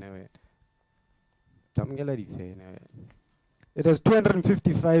defend. It has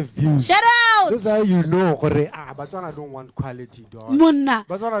 255 views. Shout out. This is how you know, Batswana don't want quality, dog. Mona.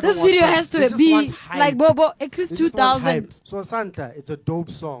 Batswana don't This want video quality. has They to just be want hype. like Bobo at least They just want hype. 2000. So Santa, it's a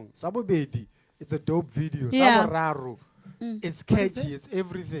dope song. Sabo Bedi, it's a dope video. Yeah. Sabo Raro, it's catchy, it's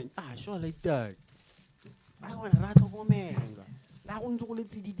everything. Sure like that. I want to rattle woman.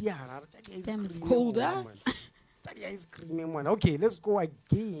 Damn, it's cold, huh? Ice cream, man. Okay, let's go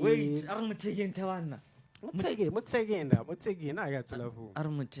again. Wait, I don't take it, Tawana. What's again? I got to love you. I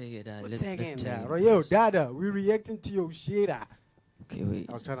don't take it. What's again? Yo, Dada, we reacting to your shit. Okay, wait.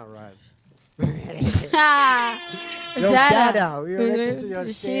 I was trying to rhyme. Yo, Dada. Dada, we reacting to your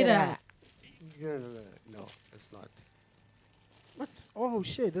shit. Shida. No, it's not. What's? Oh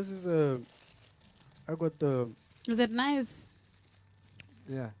shit! This is I got the. Is it nice?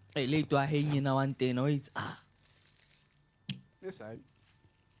 Yeah. Hey, late to a hanging now and then. Wait. This side.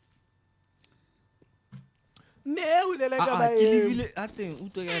 No, I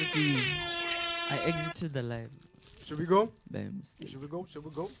think I exited the live. Should we go? By mistake. Should we go?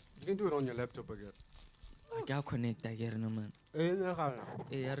 You can do it on your laptop again. I can't connect again, man.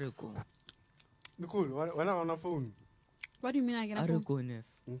 Hey, I reckon. Nicole, when I'm on the phone. What do you mean I I get a phone? reckon.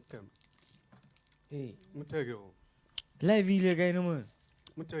 Okay. Hey, I'm take it. live video guy, no man.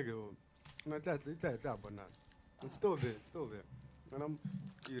 I'm take it. No, it's still there. And I'm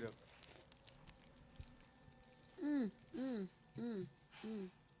get up.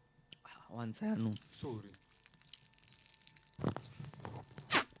 Once I know. Sorry.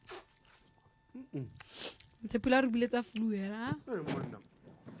 It's a pillar billet flu here, huh?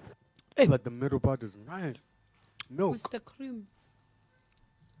 Hey, but the middle part is nice. Milk. With the cream.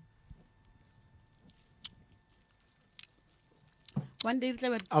 One day it's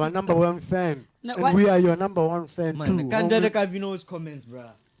like Our number one fan. No, and what- we are your number one fan Man, too. can't Always Kavino's comments,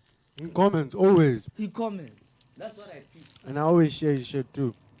 bruh. in comments, always. He comments. That's what I think. And I always share his shit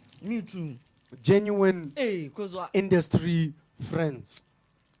too. Me too. Genuine Hey, cause what? industry friends.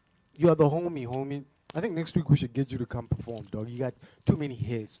 You are the homie. I think next week we should get you to come perform, dog. You got too many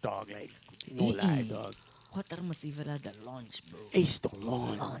hits, dog. Like, no lie, dog. What are we even at the launch, bro? Ace the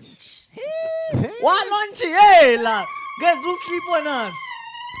launch. What launch? Hey, la. Guys, don't sleep on us.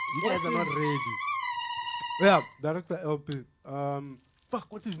 You guys are not ready. Yeah, director LP. Fuck,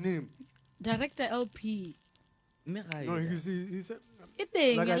 what's his name? Director LP. No, he said. I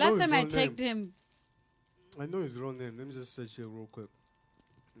think Like, I know last his time I real checked him. I know his real name. Let me just search it real quick.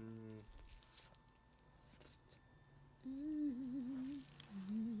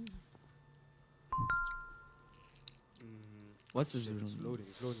 What's his It's name? loading.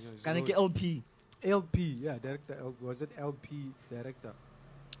 Yeah, it's Can I get loading. LP? LP, yeah, director LP. Was it LP director?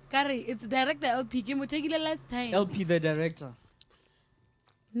 Kari, it's director LP. Can we take it last time? LP, the director.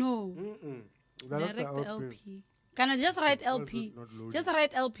 No. Director LP. Can I just write LP? not loading? Just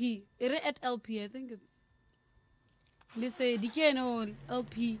write LP. At LP, I think it's. Let's say DKNO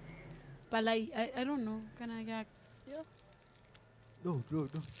LP. But like, I don't know. Can I get. Yeah. No.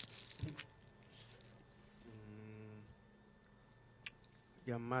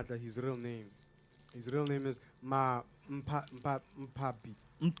 Yeah, Mata, his real name. His real name is Mpapi.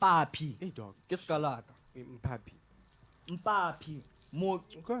 Mpapi. Hey, dog. Ke ska la ka. Mpapi. Mpapi.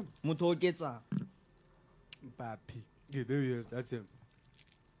 Okay. Motho o ketsa. Mpapi. Yeah, there he is. That's him.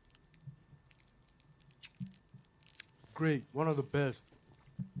 Great. One of the best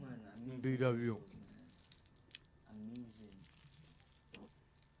in BW.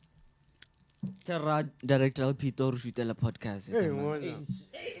 Tara director LP to shootela podcast. Hey, man.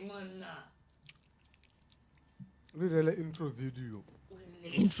 Hey man. Look at the intro video.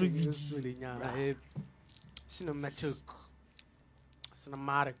 Intro video. It's really cinematic.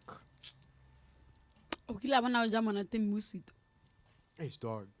 O kila bona o ja monate musito. Hey,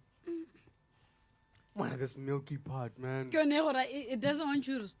 dog. Man, this milky part, man. Ke yone gore it doesn't want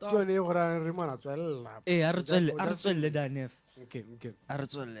you to stop. Ke yone gore re mona tswella. Eh, a re tswelle da nef. Okay. A re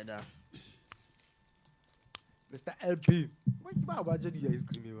tswelle da. Mr. LP. What you about the ice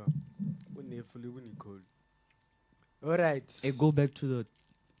cream? When they fully when cold. All right. Hey, go back to the.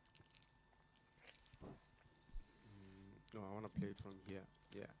 No, I want to play it from here.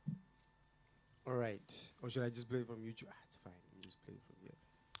 Yeah. All right. Or should I just play it from YouTube? It's fine. I'll just play it from here.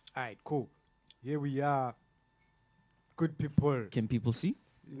 All right, cool. Here we are. Good people. Can people see?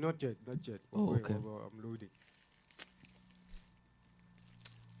 Not yet. Oh, okay. I'm loading.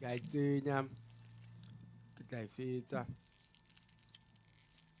 Guys, Fita.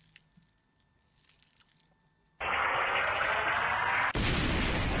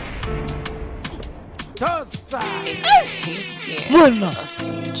 Tossa! Bueno.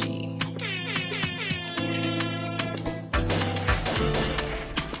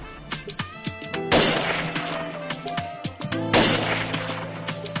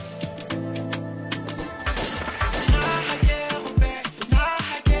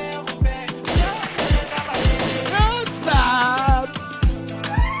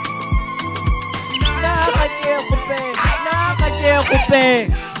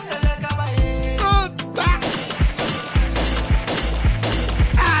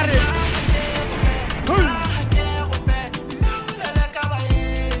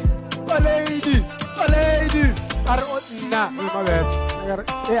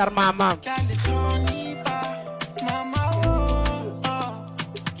 Mama.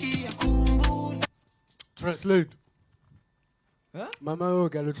 Translate. Huh? Mama o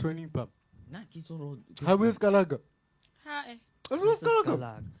galatroni pap. Na kitso. How is Kalaga? Hi. Oh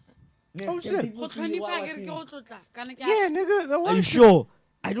shit. Go tlhonipa ke re ke go tlotla. Kana ke Yeah, nigga, the Are you watching. sure?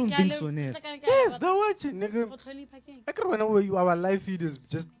 I don't think so, Nef. Yes, they're watching, nigga. Go tlhonipa ke. I can remember you. Our live feed is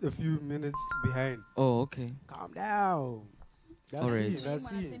just a few minutes behind. Oh, okay. Calm down. That's Alright. it.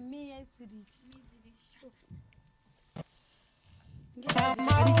 That's it.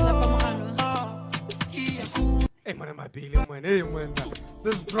 Hey man, my baby, man. Hey man,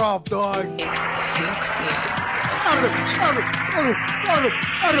 this drop, dog.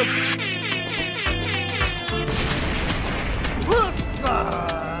 What's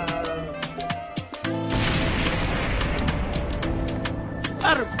up?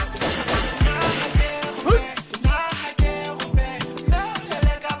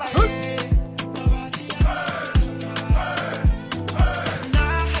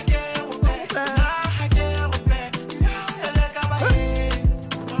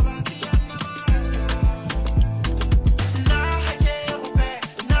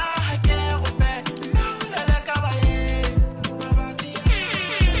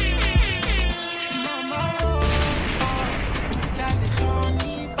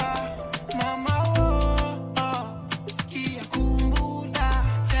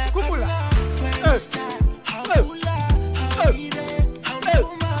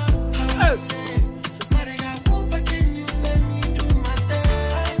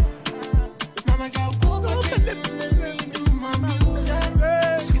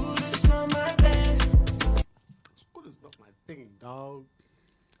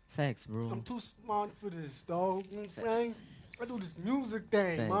 Facts, bro. I'm too smart for this, dog. You know what I'm saying? I do this music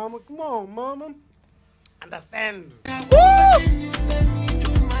thing, Facts. mama. Come on, mama. Understand.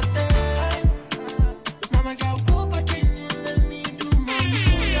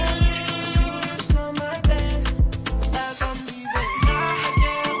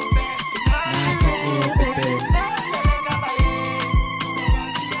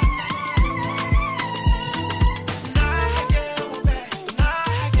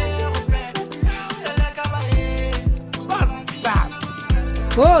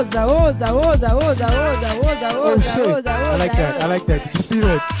 Oh shit! I like that. I like that. Did you see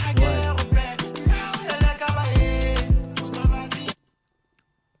that?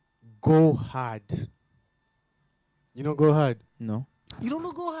 Go Hard. You know Go Hard? No. You don't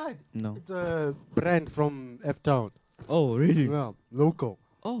know Go Hard? No. It's a brand from F Town. Oh, really? Yeah, local.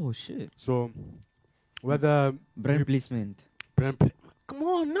 Oh, shit. So whether Brand placement. come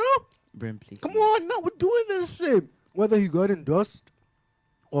on now. Brand placement. Come on now, we're doing this shit. Whether he got endorsed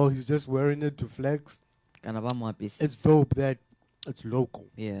or he's just wearing it to flex, it's dope that it's local.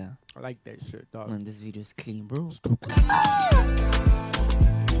 Yeah. I like that shit, dog. Man, this video is clean, bro. It's too clean.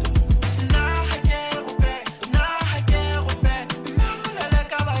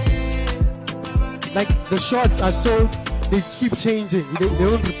 Like the shots are so, they keep changing. They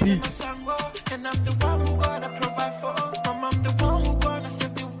don't repeat. And I'm the one who gonna provide for. I'm the one who gonna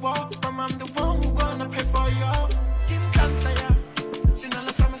set the wall. I'm the one who gonna pray for you. In Kantaya,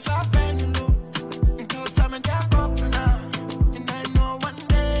 Sinala Samasa Benulu. Until time and Jack up now. And I know one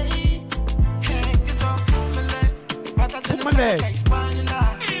day, hey, this all Kumale. But I tell you, I Spanila.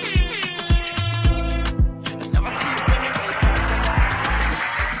 I never sleep when I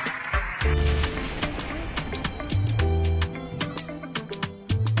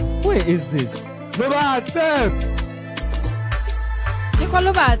Where is this? Lobatse! You call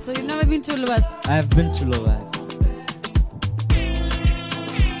Lobatse? You've never been to Lobatse? I've been to Lobatse.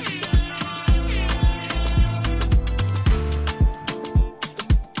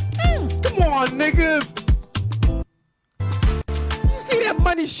 Come on, nigga! You see that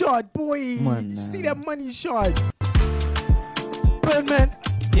money shot, boy? Man, you see that money shot? Birdman.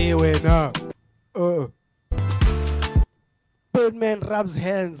 Yeah, wait, no. Birdman rubs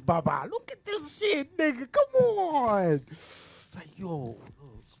hands, Baba. Look at this shit, nigga. Come on. Like, yo, look,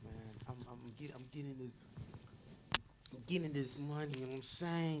 man. I'm getting this money, you know what I'm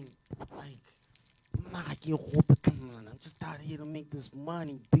saying? Like, I'm just out here to make this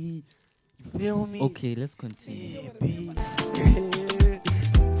money, B. You feel me? Okay, let's continue. Yeah, B.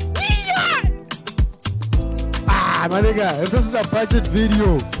 Ah, my nigga, if this is a budget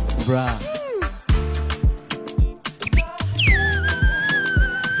video, Bruh.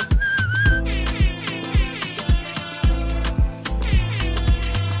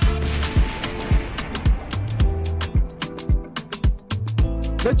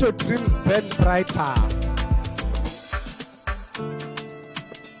 let your dreams burn brighter.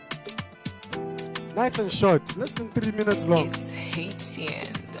 Nice and short, less than 3 minutes long. It's Haitian,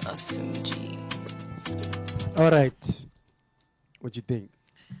 the SMG. All right. What you think?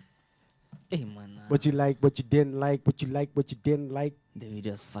 Hey, man. What you like, what you didn't like, what you like, what you didn't like. The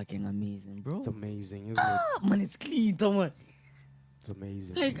video is fucking amazing, bro. It's amazing, isn't it? Man, it's clean, man. It's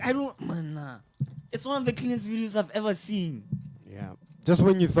amazing. Like, I don't, man, nah. It's one of the cleanest videos I've ever seen. Yeah. Just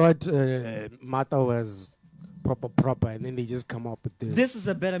when you thought Mata was proper, and then they just come up with this. This is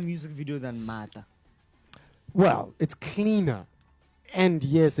a better music video than Mata. Well, it's cleaner. And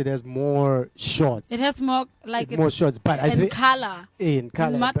yes, it has more shots. It has more like more shots, but I in think color. in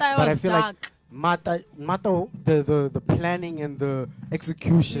color. Mata but I was feel dark. like Mata, the planning and the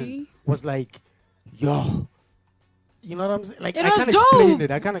execution See? was like, yo, you know what I'm saying? Like It I was can't explain dope.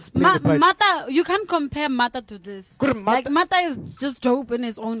 it. I can't explain it, but Mata, you can't compare Mata to this. Good, Like Mata is just dope in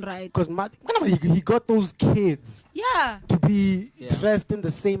his own right. because he got those kids Yeah. to be Yeah. dressed in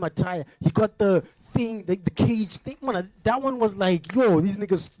the same attire. He got the thing, the cage thing. Man, that one was like, yo, these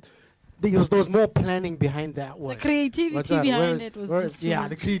niggas. There was more planning behind that one. The creativity What's that? behind it was just yeah, too the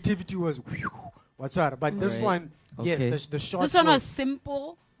much. creativity was. What's that? But this Right. one, yes, Okay. the shots. This one were- was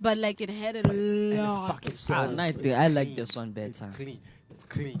simple, but like it had a But it's lot fucking of dope. stuff. Nice. I like this one better. It's clean. It's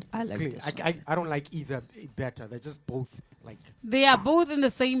clean. I It's like clean. this I don't like either better. They're just both like. They are both in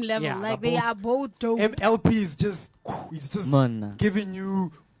the same level. Yeah, like they're they both- are both dope. LP is just. He's just Man. giving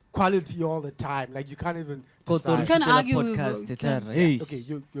you quality all the time. Like you can't even. Kotori decide. You can't Fitela argue with- podcast, you it can't- are- Hey, Okay,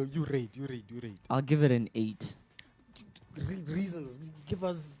 you rate. I'll give it an 8. Reasons. Give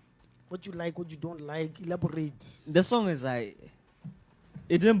us what you like, what you don't like. Elaborate. The song is it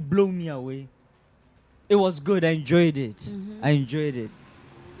didn't blow me away. It was good. I enjoyed it. Mm-hmm. I enjoyed it.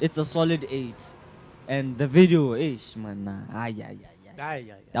 It's a solid 8. And the video, man, nah. Yeah.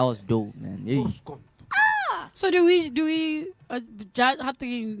 That was dope, man. Hey. So do we judge?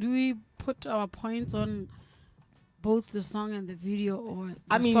 Do we put our points on both the song and the video, or the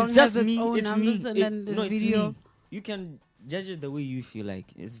I mean, song it's just has its me. own It's numbers me. and then the No, it's video? me. You can judge it the way you feel like.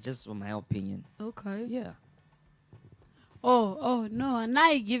 It's just my opinion. Okay. Yeah. Oh no, and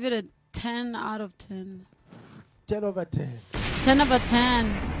I give it a 10 out of 10. 10 over 10. 10 over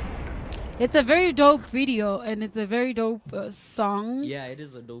 10. It's a very dope video and it's a very dope song. Yeah, it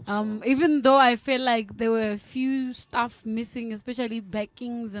is a dope song. Even though I feel like there were a few stuff missing, especially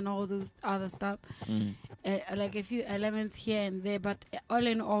backings and all those other stuff. like a few elements here and there, but all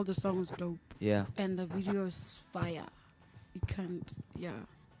in all, the song is dope Yeah. and the video is fire. You can't, yeah.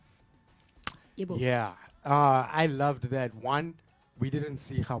 Yebo. Yeah. I loved that. One, we didn't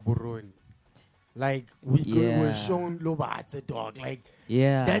see Gaborone. Like, we Yeah. were shown Lobatse, dog. Like,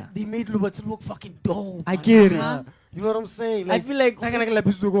 Yeah. that they made Lobatse look fucking dope. I man. get it. Yeah. You know what I'm saying? I feel like- like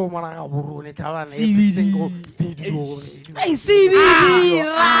episode go man Gaborone tawala every CBD. single video. Hey, CBD!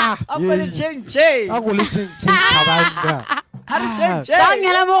 I'm gonna change. Hey. I will listen to Kabanda.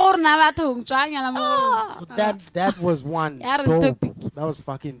 Changela mo gore na bathong, changela mo gore. So that was one Yeah, dope. topic. That was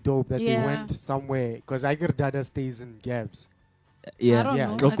fucking dope that they Yeah. went somewhere because I get Dada stays in Gabs. I Yeah. don't Yeah,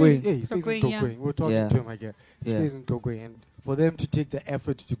 know. he Tokwe. stays, yeah, he stays in Tokwe, yeah. Tokwe. We were talking Yeah. to him again. He Yeah. stays in Tokwe, and for them to take the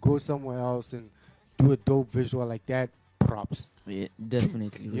effort to go somewhere else and do a dope visual like that, props. Yeah,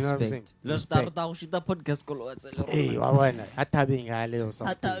 definitely. You know what I'm saying? Respect. Let's Respect. start out with the podcast. Hey, wabona, atabing hale or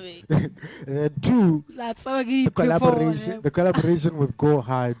something. Two, That's how I get the collaboration with Go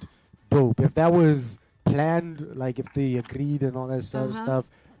Hard, dope. If that was planned, like if they agreed and all that sort of Uh-huh. stuff,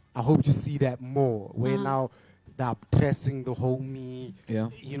 I hope to see that more. Where Uh-huh. now they're dressing the homie, Yeah.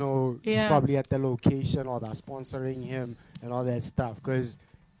 you know, he's Yeah. probably at the location or they're sponsoring him and all that stuff. Because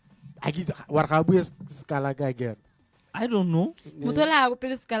I get what Skalaga again. I don't know. Motola go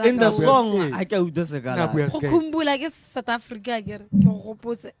pele skala. In the Nabuya song, Skate. I can do the Nabuya Go Skate. khumbula ke South Africa ke re, ke go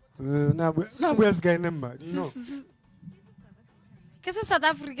gopotse. Nabuya Skate number. No. Ke se South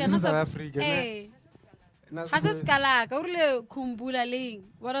Africa This na is South Africa, ne? Eh. Nas- Ga se skala ka o rile khumbula leng.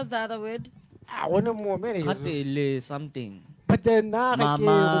 What was the other word? I want more man. Gatele something. But then na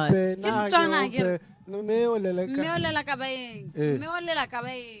Mama. ke Ke Setswana akere. no me o le Mme o lela ka baeng. Eh. Mme o lela ka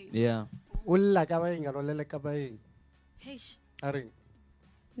baeng. Yeah. o lla ka baeng a le ka baeng Heish. a reng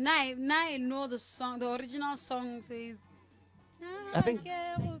Now I know the song. The original song says. I think-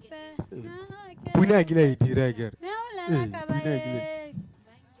 puna ke la e dira akere pina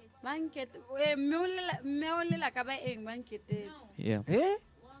ke mme o lela ka baeng ba nketetse Yeah.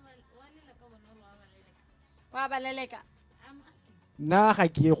 wa ba leleka na ga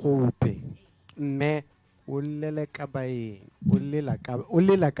ke gope mme o lela ka baeng o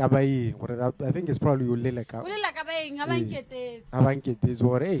lela ka baeng gore I think it's probably o lela ka o lela ka baeng ga ba Eh. nketetse a banketetse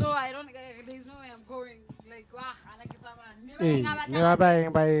gore eish so I don't there's no way I'm going like wa gana ke sa bana eh ne ba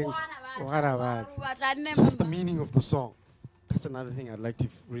baeng o gana ba batla nne so what's the meaning of the song? That's another thing I'd like to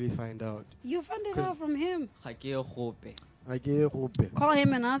really find out. you found it 'Cause- out from him Ga ke gope. I get gope. call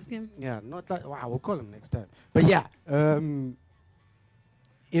him and ask him Yeah, not like wow, we'll call him next time. But yeah,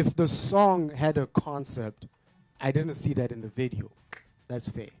 if the song had a concept, I didn't see that in the video. That's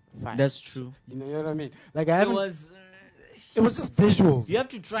fair. Fine. That's true. you know what I mean. Like I It haven't. was. It was just visuals. You have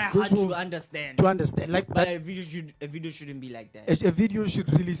to try hard Visuals to understand. to understand. Like But that, a video shouldn't be like that. a video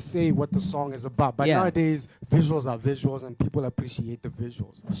should really say what the song is about. But Yeah. nowadays, visuals are visuals, and people appreciate the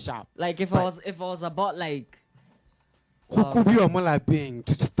visuals. Sharp. Like if But- I was about like Who could be a being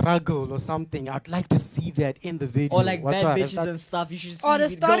to struggle or something? I'd like to see that in the video. or like What's bad up? bitches and stuff. You should see or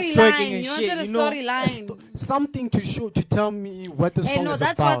the girls twerking storyline and you shit. wanted a You know? storyline Something to show to tell me what the hey song no is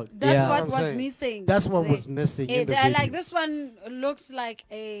that's about. what that's Yeah. what I'm was saying. missing That's what They- was missing in the It, video. like this one looks like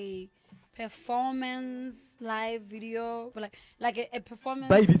a performance live video, but like a performance.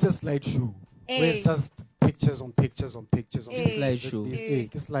 Baby, it's a slideshow. Where it's Eh. just pictures on pictures on pictures on Eh. pictures. Slideshow. It's Eh.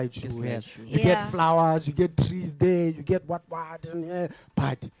 a slideshow. Yeah. slideshow. You Yeah. get flowers, you get trees there, you get what, and, yeah.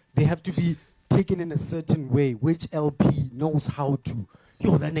 But they have to be taken in a certain way, which LP knows how to.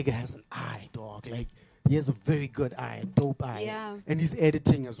 Yo, that nigga has an eye, dog. Like, he has a very good eye, dope eye. Yeah. And he's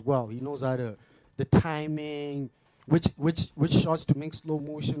editing as well. He knows how to, the timing, which shots to make slow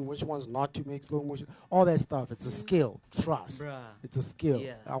motion, which ones not to make slow motion, all that stuff. It's a skill, trust. Bruh. It's a skill.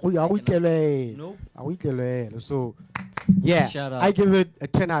 Yeah. Nope. Nope. So, yeah, Shout out. I give it a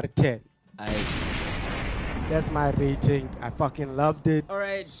 10 out of 10. I, That's my rating. I fucking loved it. all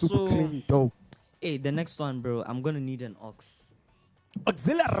right. Super So clean, dope. hey, the next one, bro. I'm gonna need an ox.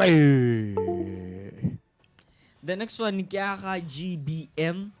 Auxiliary. The next one, Kiara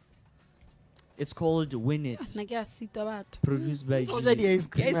GBM. It's called Win It. Na ke a sita batho. Produced by Oh, G. that ice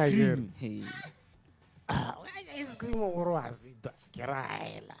cream, I hear. Hey. Ice cream gore wa sita ke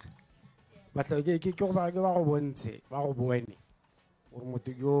raela. Batla ke go ba go bontshe ba go bone. Gore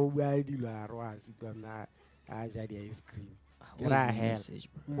motho ke o bua dilo a ro a sita na a ja di ice cream. Ke Where's ra the hela. message,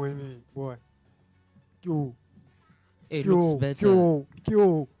 bro? Mwene boy. Yo. It looks better.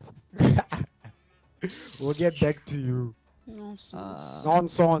 Yo. We'll get back to you. No, so-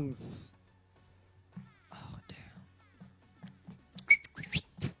 Nonsense. Oh damn.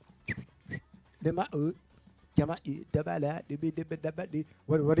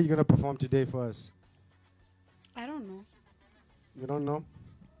 What are you gonna perform today for us? don't know. You don't know?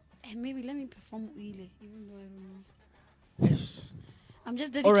 Maybe let me perform Uile, even though I don't know. Yes. I'm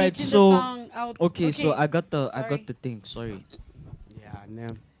just dedicating Alright, the so song out. okay, so I got Sorry. the thing. Sorry, Yeah, no.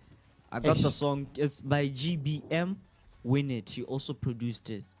 I got the Ish. song. It's by GBM. Win It. He also produced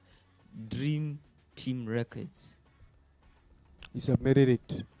it. Dream Team Records. He submitted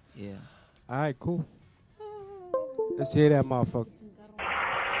it. Yeah. Alright, cool. Let's hear that motherfucker.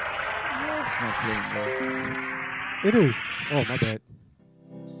 It's not playing, bro. It is. Oh, my bad.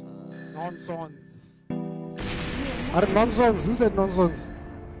 Nonsense. Nonsense. Who said nonsense?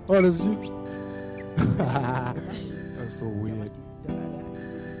 Oh, that's you. That's so weird.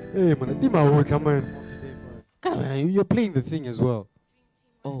 Hey, man, I think my whole man. Come on, you're playing the thing as well.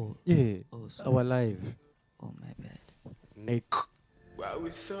 Oh. Yeah. Oh, sorry. Our live. Oh, my bad. Nick. While we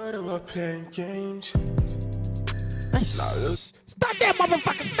thought about playing games. Stop that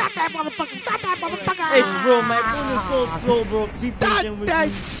motherfucker! Stop that motherfucker! Stop that motherfucker! Hey, bro, my phone is so slow, bro. Be patient Stop with that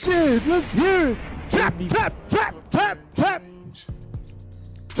me. shit! Let's hear it! Trap, trap, trap, trap, trap!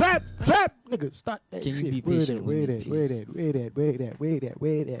 Trap, trap! Nigga, stop that Can you shit. be Wait patient that, with wait me, that, please?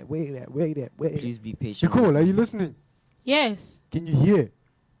 wait that. Please be patient. Nicole, are you listening? Yes. Can you hear?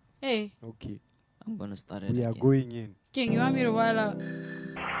 Hey, Okay, I'm gonna start it we are again. going in. King, you want me to while out?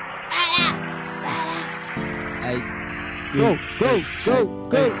 Go, go, go,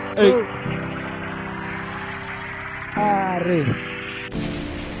 go, Hey. go. Are.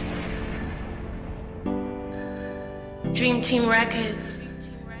 Dream Team Records.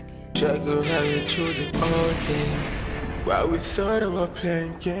 Check out how we children all day. While we thought about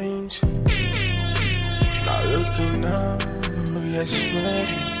playing games. Now looking now, yes,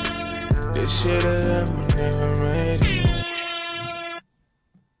 ready. They said that I'm never ready.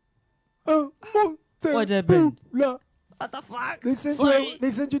 What happened? What the fuck?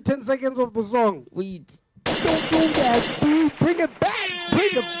 They sent you 10 seconds of the song. Wait. Don't do that, dude. Bring it back. Bring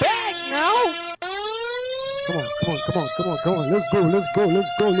it back now. Come on. Let's go.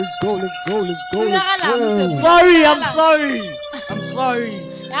 Sorry, I'm sorry.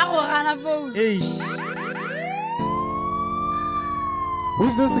 Eish.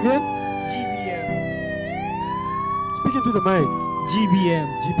 Who's this again? GBM. Speaking to the mic.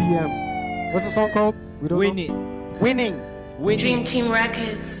 GBM. What's the song called? We don't Win know. it. Winning. Dream Team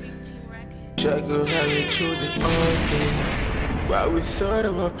Records. Check out how we children all day. While we thought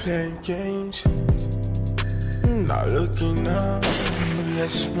about playing games. Now looking now,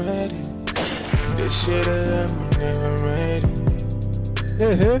 yes, ready. They said that I'm never ready.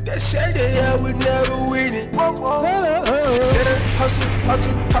 They said that I would never win it. Then I hustle.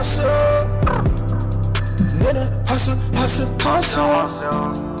 Then I hustle.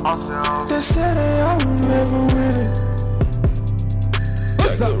 They said that I would never win it.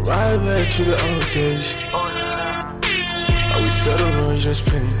 Take a ride back to the old days. How we thought we were just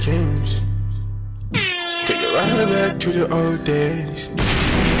playing games. Take a ride back to the old days.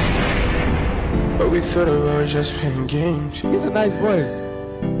 But we thought we were just playing games. He's a nice voice.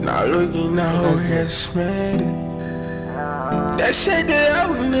 Now looking now, yes, man. They said that I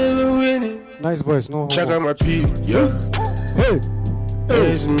would never win it. Nice voice, no Check homo. out my P, yeah. Hey.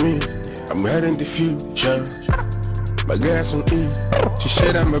 It's me. I'm heading the future. My gas on E. She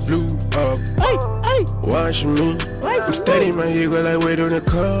said I'm a blue up. Hey. Watching me. I'm steady my ego like wait on the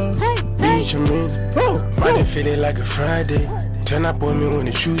car. Beaching me. Money feeling like a Friday. Turn up on me on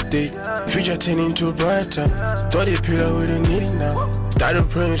a Tuesday. Future turning to brighter. Started pillar with a needing now. Started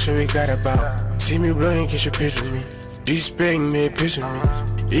praying so we got about. See me blowing, catch a piss of me. This bang me, piss of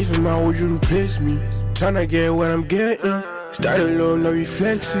me. Even my would you replace me? Tryna get what I'm getting. Started low, now we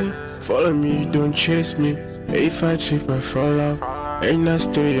flexing. Follow me, don't chase me. If I trip, I fall out. Ain't that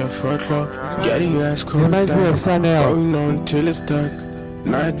story of 4 o'clock. Getting ass cold. Reminds me of Sanel. Going on till it's dark.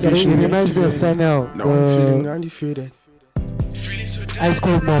 Night It vision. reminds me of Sanel. Now I'm feeling undefeated. Ice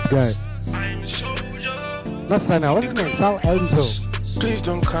Cold Mob guy. I'm a soldier. Not Sanel. What's his name? Sal Enzo. Please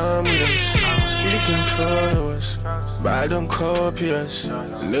don't come with us. You can follow us, but don't copy us.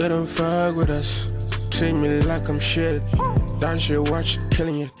 Nigga don't fuck with us. Treat me like I'm shit. Dance your watch,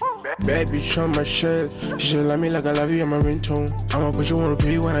 killing it. Bad bitch on my shirt. She should love me like I love you, I'm a ringtone. I'ma put you on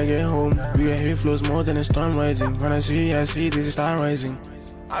repeat when I get home. We got heavy flows more than a storm rising. When I see this is star rising.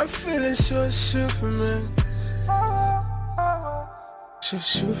 I'm feeling so Superman. So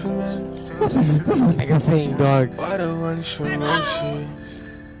Superman. What's this nigga saying, dog? Why the one show no shit?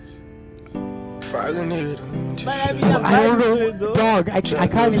 Fucking nigga don't mean to shit. I don't know, dog. I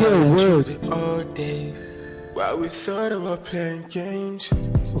can't hear a word. All day. While we thought about playing games.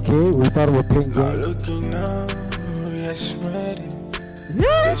 Okay, we thought we were playing Now games. looking now, yes, ready.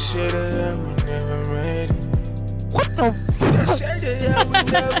 They said that I was never ready. What the They fuck? said that I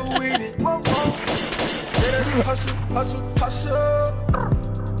would never win it. Then I do hustle, hustle, hustle.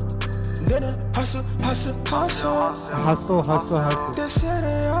 Then I hustle, hustle, hustle. Hustle, hustle, hustle. They said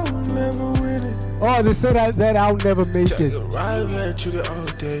that I would never win it. Oh, they said that I'll never make Take it. it right back to the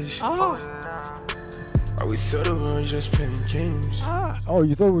old days. Oh. Oh, we thought we were just playing games. Oh,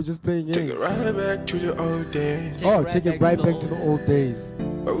 you thought we were just playing Take games? it right back to the old days. Oh, take it right back to the old days.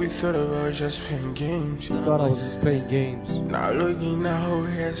 But we thought we were just playing games. You thought I was just playing games. Now looking at how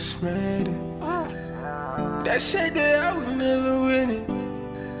he has made it. They said that I would never win it.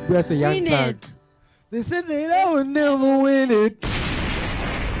 That's a young Win thug. it. They said that I would never win it.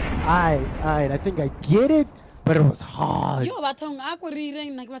 I think I get it, but it was hard. Yo, bathong a ko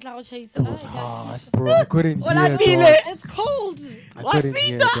rireng nna ke batla go chase. It was hard, bro. I couldn't Ola hear, pile. dog. It's cold. I What's couldn't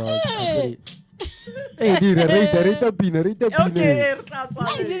hear, it? dog. I couldn't- Hey, dude, rate the pina. I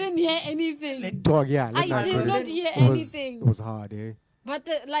didn't hear anything. Dog, yeah. I let me did put not it. hear It was- anything. It was hard, eh? But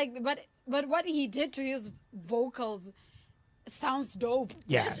but what he did to his vocals sounds dope.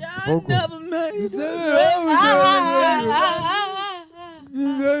 Yeah. I vocal. never made You it. said,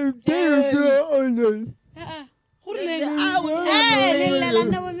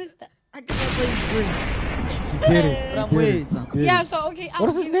 Mister. I can say it's great. He did it. But I'm He did waiting. it. He did Yeah, it. so okay, What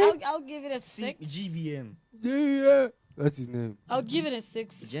is his name? I'll give it a 6. GBM. Yeah. That's his name. I'll give it a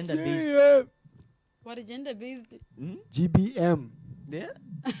 6. Gender based. Yeah. What a gender based. GBM. Yeah.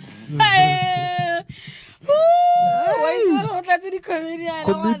 Hey! Wait, that's the comedian.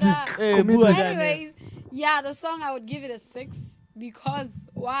 Comedic. Hey, Comedic. Bua Dane. Anyways, yeah, the song I would give it a 6 because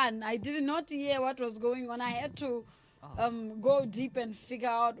one, I did not hear what was going on. I had to go deep and figure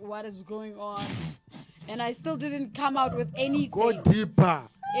out what is going on, and I still didn't come out with anything. Go deeper.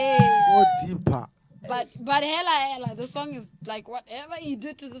 Eh, Go deeper. but hella, the song is like whatever he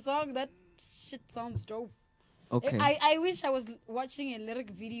did to the song. That shit sounds dope. Okay. I wish I was watching a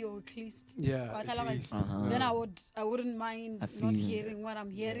lyric video at least. Yeah, But at I like- least. Then I wouldn't mind I not feel you. hearing what I'm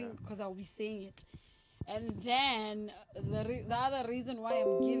hearing because I'll be saying it. And then the other reason why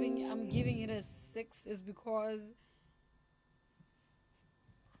I'm giving it a 6 is because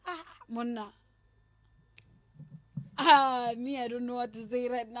Monna. Me, I don't know what to say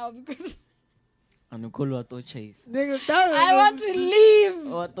right now because Anukolo Ato Chase. Nigga, I want to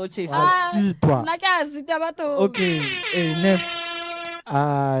leave. Oh, Ato Chase. Sitwa. Nna ke a sita batho. Okay. Hey, Neff.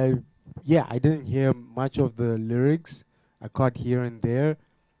 Yeah, I didn't hear much of the lyrics. I caught here and there.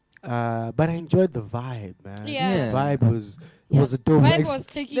 But I enjoyed the vibe, man. Yeah. The vibe was a dope. Vibe ex- was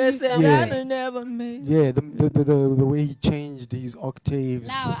taking They you said somewhere. Yeah. I never made it. yeah, the way he changed his octaves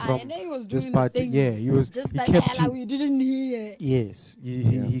Now I from know he was this doing part. things. Yeah, he was. Just he like kept hella you- we didn't hear. Yes,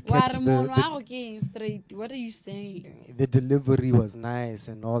 he Wa kept re the, mono a the go keng straight. What are you saying? the delivery was nice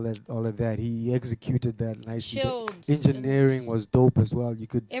and all of that. He executed that nicely. The Chilled. engineering was dope as well. You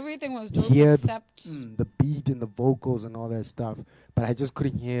could Everything was dope hear except the beat and the vocals and all that stuff, but I just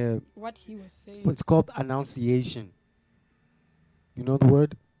couldn't hear. what he was saying. It's called annunciation. You know the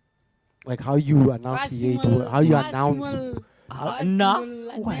word? Like how you enunciate, how you announce. Nah.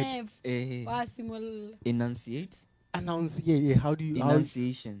 What? Enunciate. Enunciate. Yeah, how do you?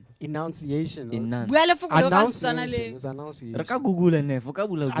 Enunciation. Enunciation. Enan. Bua lefoko leo ka Setswana Annunciation. le. It's annunciation. Re ka Google Neff. O ka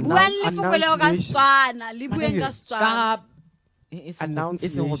bula Google. Buang lefoko leo ka Annunciation. Setswana, le bueng ka Niggas. Setswana. Ka it's go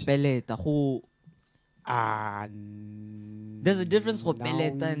Annunciation. peleta go. An- There's a difference go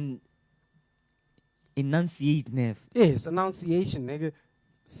peleta noun- and enunciate Neff. Yes, annunciation, nigga.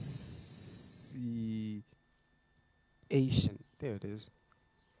 Asian. There it is.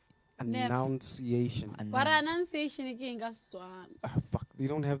 Nef. Annunciation. But annunciation ke eng ka Setswana. Ah, fuck. They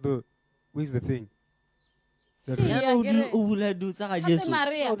don't have the. Where's the thing? That Yeah, read- Ya no get it. o bula du tsa ga Gape Jesu.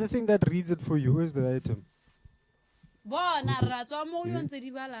 Maria, Oh, the thing that reads it for you. Where's the item? bona ra tswa mo yo ntse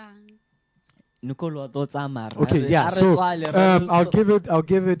di balang. Nicolo Ato tsa mara. Okay, yeah. Re So tswale, re I'll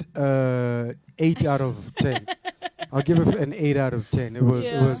give it 8 out of 10. I'll give it an 8 out of 10. It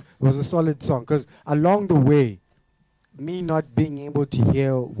was a solid song because along the way, me not being able to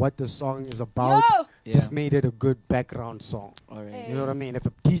hear what the song is about Yo! just made it a good background song. Alright. You know what I mean? If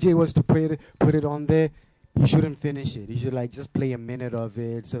a DJ was to put it on there, he shouldn't finish it. He should like just play a minute of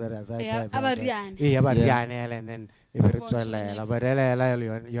it so that I've Yeah, about Rihanna. Yeah, about Yeah. Rihanna, and then if it's Move on to the next. but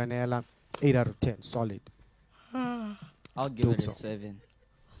Rihanna, 8 out of 10, solid. I'll give Dope it a song. 7.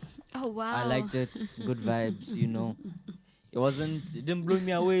 Oh wow. I liked it. Good vibes, you know. It didn't blow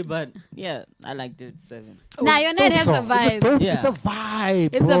me away, but yeah, I liked it. 7. Nah, your net Dope has a song. vibe. Yeah. It's a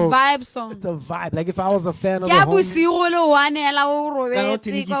vibe. It's a bro. vibe song. It's a vibe. Like if I was a fan of Ke the a homie, bosigo le one hela o Kana o robetse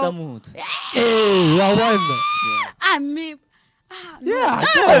tinikisa ko- motho. hey, I won. Yeah. me Yeah.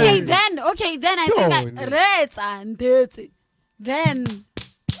 Okay, then I think I no. Reds and dirty. Then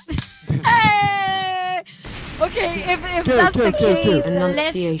Hey! Okay, if that's the case, let's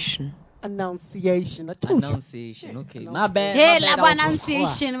Enunciation. Annunciation. I told you. Pronunciation. Okay, my bad. Hey, my la bad, I was-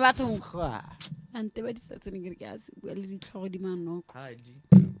 pronunciation batho. Schwa. Ante ba di sa tsene ke a se bua le ditlhogo di manoko. Hi, G.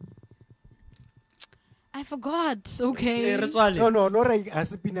 I forgot. Okay. Hey, re tswale. No, like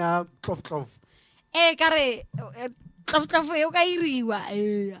asipina tof. Kare tlafo e o ka iriwa.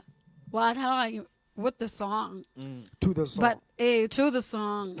 Wa tlhaloganya with the song. To the song. But to the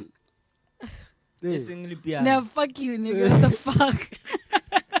song. Yeah. Sing le piano. No, fuck you, nigga. What the fuck?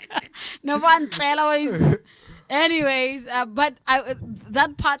 No one Anyways, but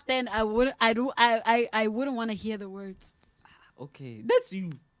that part then I wouldn't want to hear the words. Okay, that's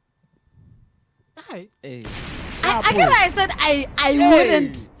you. Aye. Hey. I said I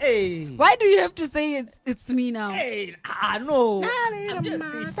wouldn't. Hey. Why do you have to say it's me now? Hey. No. I'm just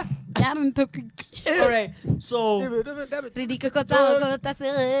saying. I don't talk. All right. So. Okay,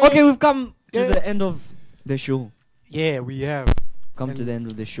 Okay, we've come to the end of the show. Yeah, we have. Come to the end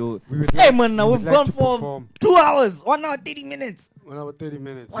of the show. We would Hey like- man, now we we've would like gone to for perform. 2 hours, 1 hour 30 minutes, 1 hour 30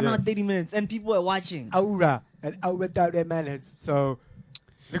 minutes. 1 hour 30 minutes, and people are watching. Aura and hour 30 minutes. So,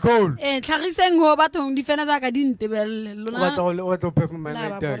 Nicole, tlhagiseng ho bathong di fena tsa ka di ntebelle what to perform my La like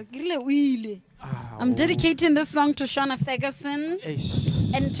ba that? bora, ke rile o ile. I'm dedicating this song to Shauna Ferguson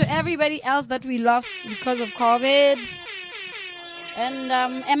Eish. and to everybody else that we lost because of COVID. And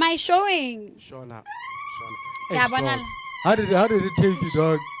am I showing? Shauna. Yeah, Eish, dog. banal. How did it take you,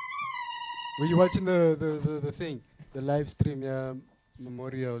 dog? Were you watching the thing, the live stream, yeah,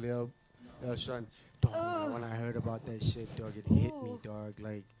 memorial, yeah, Sean? Dog, when I heard about that shit, dog, it hit me, dog.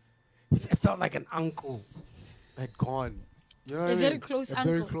 Like, it felt like an uncle had gone. You know what A I mean? very close a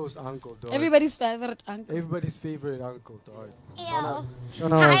very uncle. close uncle, dog. Everybody's favorite uncle. Everybody's favorite uncle, dog. Ew.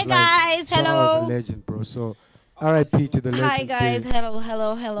 Shauna Hi, was guys. Shauna was a Hello. legend, bro. So, R.I.P. to the legend. Hi guys, babe. hello. He's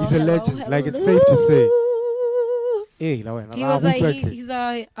a hello, legend, hello. like, it's safe to say. Hey, He was he's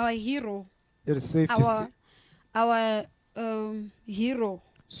our hero. It's safe to say. Our hero.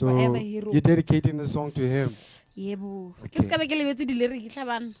 So, forever hero. you're dedicating the song to him. Yebo. Okay. Ke ska be ke lebetse di lyric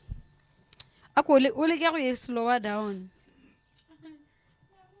tlhabana. Akole o le ke go e slow down.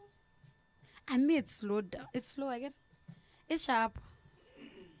 I mean it's slow down. It's slow again. It's sharp.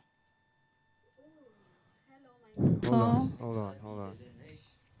 Hold on.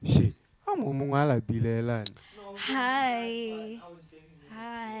 Shit. I'm umungala bilelan. Hi.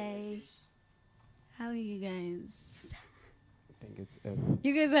 How are you guys? I think it's F.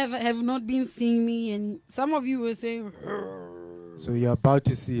 You guys have not been seeing me, and some of you were saying, So you're about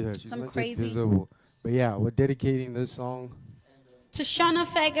to see her. She's Some not yet crazy. visible. But yeah, we're dedicating this song. to Shauna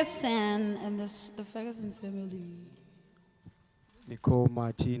Ferguson and the Ferguson family. Nicole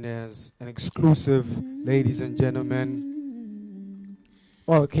Martinez, an exclusive, ladies and gentlemen.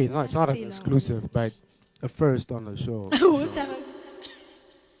 Well, okay, no, it's not an exclusive, but a first on the show.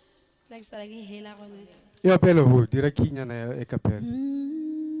 Like so, like hela gone. Yo pelo ho, dira kinya na e kapel.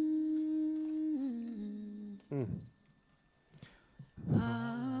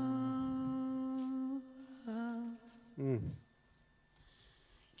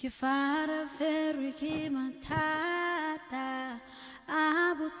 Ke fara ferri ke matata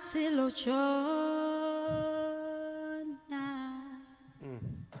a botshelo jona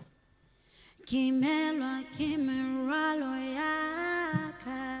ke melwa ke meralo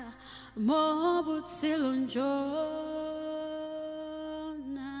yaka mo botshelong jona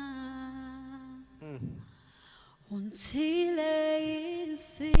untile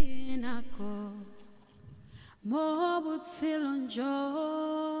isinako mo botshelong jona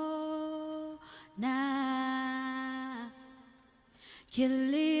ke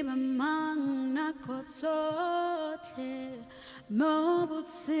leba mang nako tsotlhe mo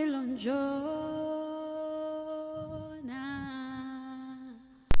botshelong jona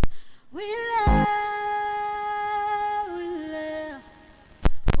we live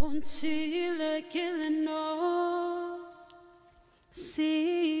until I kill no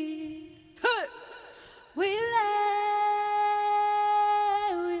see we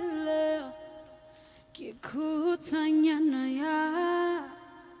live ke khutsanyana ya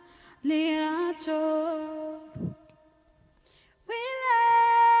lerato we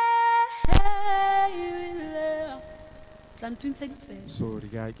live Tlantuntsha ditsela Sorry,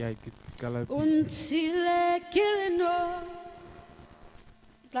 I kala. until I kill no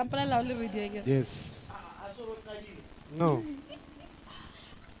Tlampala la le radio again Yes. No.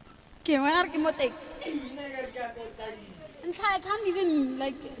 ke wena ke motek I can't even,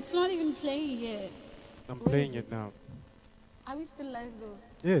 like, it's not even playing here. I'm playing it now. Are we still live though?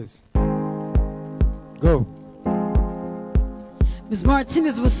 Yes. Go. Miss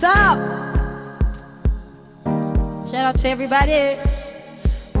Martinez, what's up? Shout out to everybody.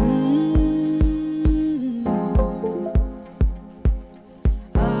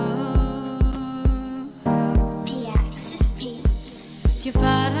 P-Axis Beats. Che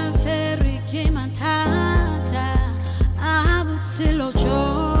farà ferri che mantata a buzzillo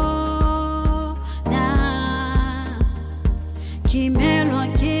giorna chi me lo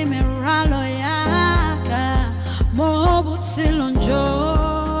ralo yaka mo buzzillo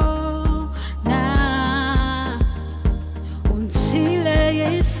giorna un sile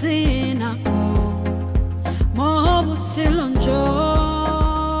yesina mo buzzillo giorna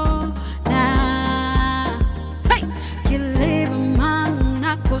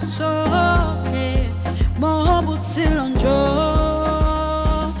soke mo butzilon jo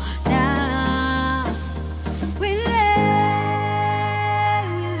na wile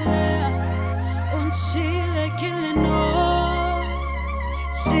unchile kille no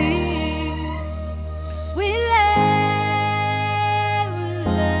si wile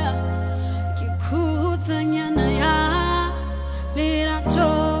ki kutanya na ya lirato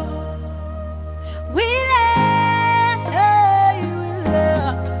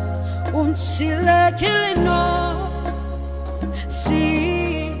Sile killing no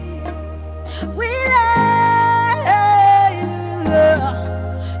see we love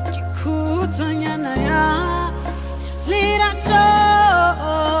kikutanya na ya lirato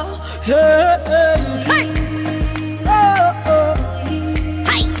hey hey oh oh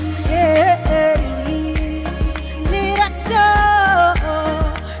hey hey lirato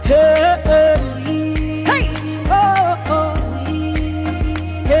hey hey oh oh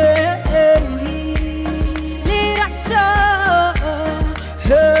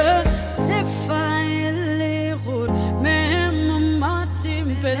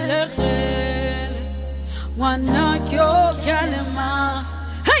Wana kyo kalema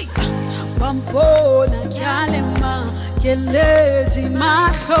hey wampona kalema kelezi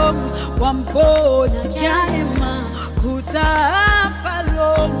machom wampona kalema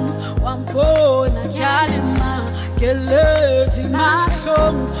kutafalom wampona kalema kelezi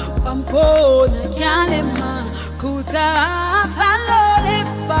machom wampona kalema kutafalom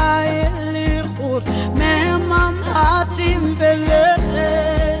ifaili khur memam atim belere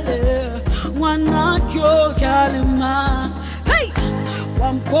wana kyo kalema hey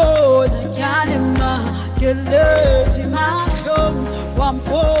wampona kalema kelezi machom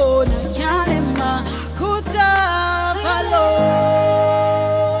wampona kalema kutafalo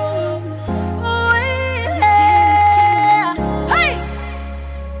hey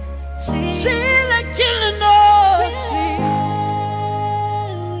sila killing no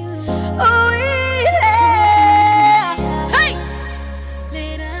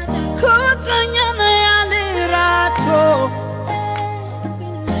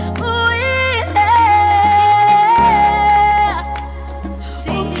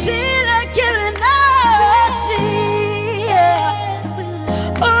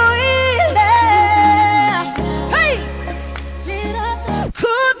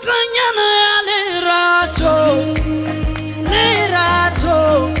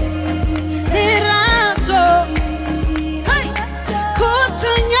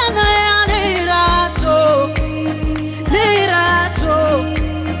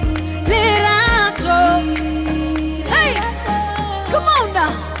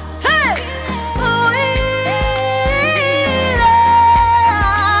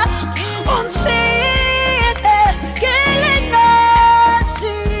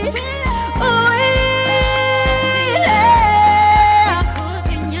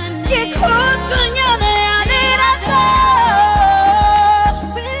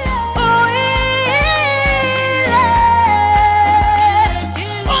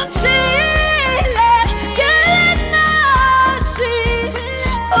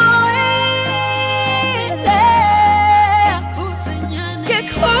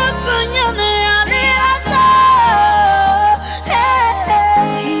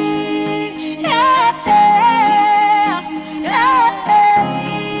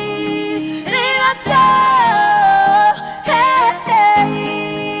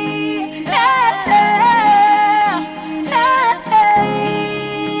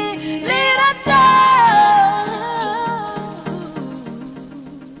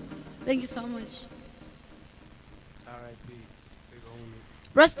Thank you so much. R.I.P.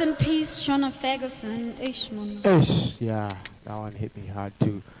 Rest in peace, Shona Ferguson. Ishmon. Ish, yeah, that one hit me hard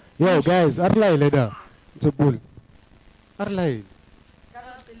too. Yo, guys, Arlai leda. It's a bull. Arlai.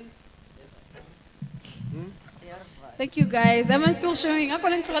 Thank you guys. Am I still showing? Ako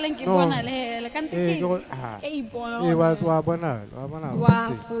lang tlogelang ke No. bona le kante Eh, ke. go- ah. E bona. Eh, wa bona.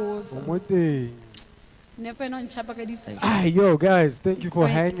 Wa fosa. Never know nchapa ka dis. Ah, yo, guys, thank you for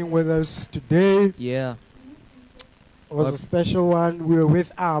Right. hanging with us today. Yeah. It was a special one. We were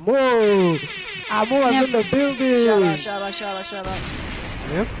with Amo. Amo was in the building. Shout out.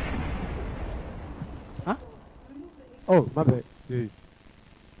 Yep. Huh? Oh, my bad. Yeah.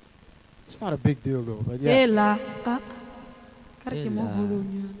 It's not a big deal though, but yeah. Ela. Kare ke mo Ela.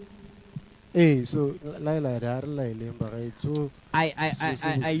 bolonya. Hey, so Laila, so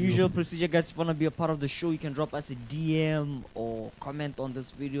I usual procedure, guys. If you wanna be a part of the show, you can drop us a DM or comment on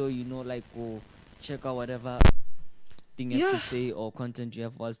this video. You know, like or check out whatever thing you have to say or content you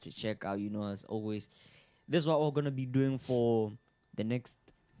have for us to check out. You know, as always, this is what we're gonna be doing for the next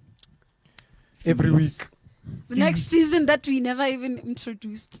every weeks. week. The next season that we never even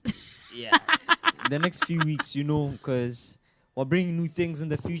introduced. Yeah, the next few weeks, you know, because we're bringing new things in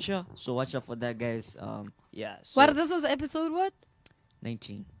the future. So watch out for that, guys. Yeah. So What this was episode what?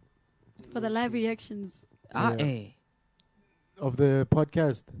 19. For the live reactions. Ah, Yeah. eh. Of the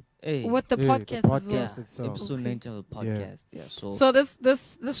podcast. Hey. What the Yeah, podcast the as well. podcast itself. Episode Okay. 19 of the podcast. Yeah. So, So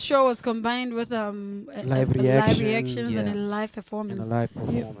this show was combined with Live a reaction, reactions and a yeah. live In performance. a live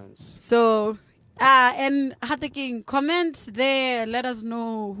performance. So and Hataking, comment there, let us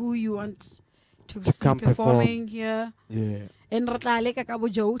know who you want to see come performing here. Yeah. And Ratlale ka bo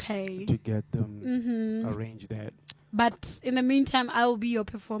jote. To get them Mhm. arrange that. But in the meantime, I will be your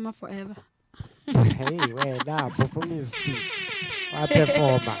performer forever. Hey, wait, nah, performance. I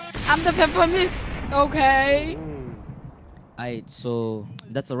performer. I'm the performist, okay? alright. So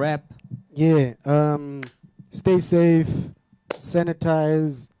that's a wrap. Yeah. Stay safe.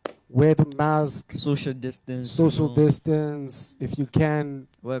 Sanitize. Wear the mask. Social distance. Social you know, distance. If you can.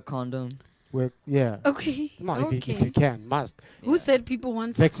 Wear condom. Wear. Yeah. Okay. No, okay. if you can, must Who said people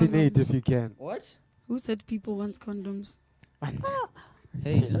want vaccinate condoms? if you can. What? Who said people want condoms?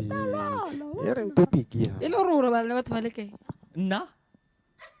 Hey. You're in topic here. E le hore o robala le batho ba le kae? Nah.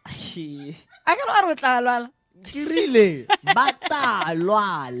 A ka re o tla lwala. Kirile.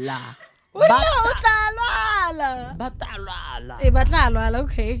 Batalwala. O tla lwala. Batalwala. Eh, ba tla lwala,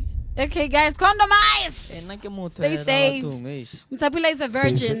 okay. Okay, guys, condomize. Nna ke motho Stay ya safe. bathong, eish. Mtsapila is a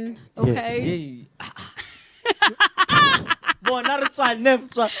virgin, safe. okay? Hey. Bona re tswa nef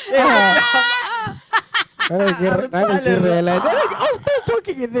tswa. I was still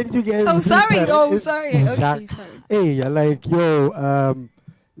talking and then you guys. Oh, sorry. started. Oh, sorry. Okay, sorry. Hey, you're like, yo,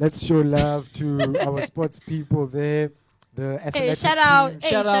 let's show love to our sports people there. The athletic Hey, shout out. team. Hey,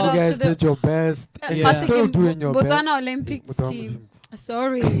 Shout shout out. You out guys to the did your best. And Yeah. you're still doing your best. Botswana Olympics Botswana team.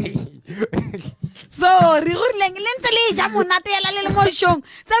 Sorry. So, re gorileng le ntse le ja monate yela le le mo shong.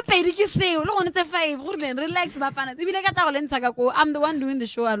 Tsa pedi ke seo, le gone tse 5. Gorileng relax ba fana. Ebile ka tla go le ntsha ka ko. I'm the one doing the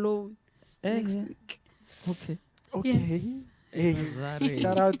show alone. Next week. Okay. Okay. Hey, Sorry.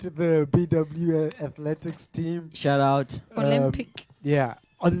 shout out to the BW athletics team. Shout out. Olympic. Yeah,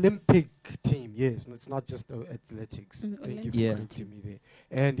 Olympic team. Yes, it's not just athletics. Mm, Thank you for Yeah. correcting me there.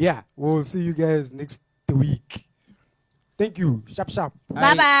 And yeah, we'll see you guys next week. Thank you. Sharp, sharp.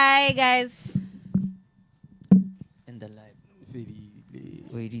 Bye bye, guys. In the live. Yeah,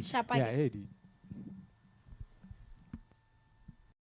 Wait, Shapa. Eddie.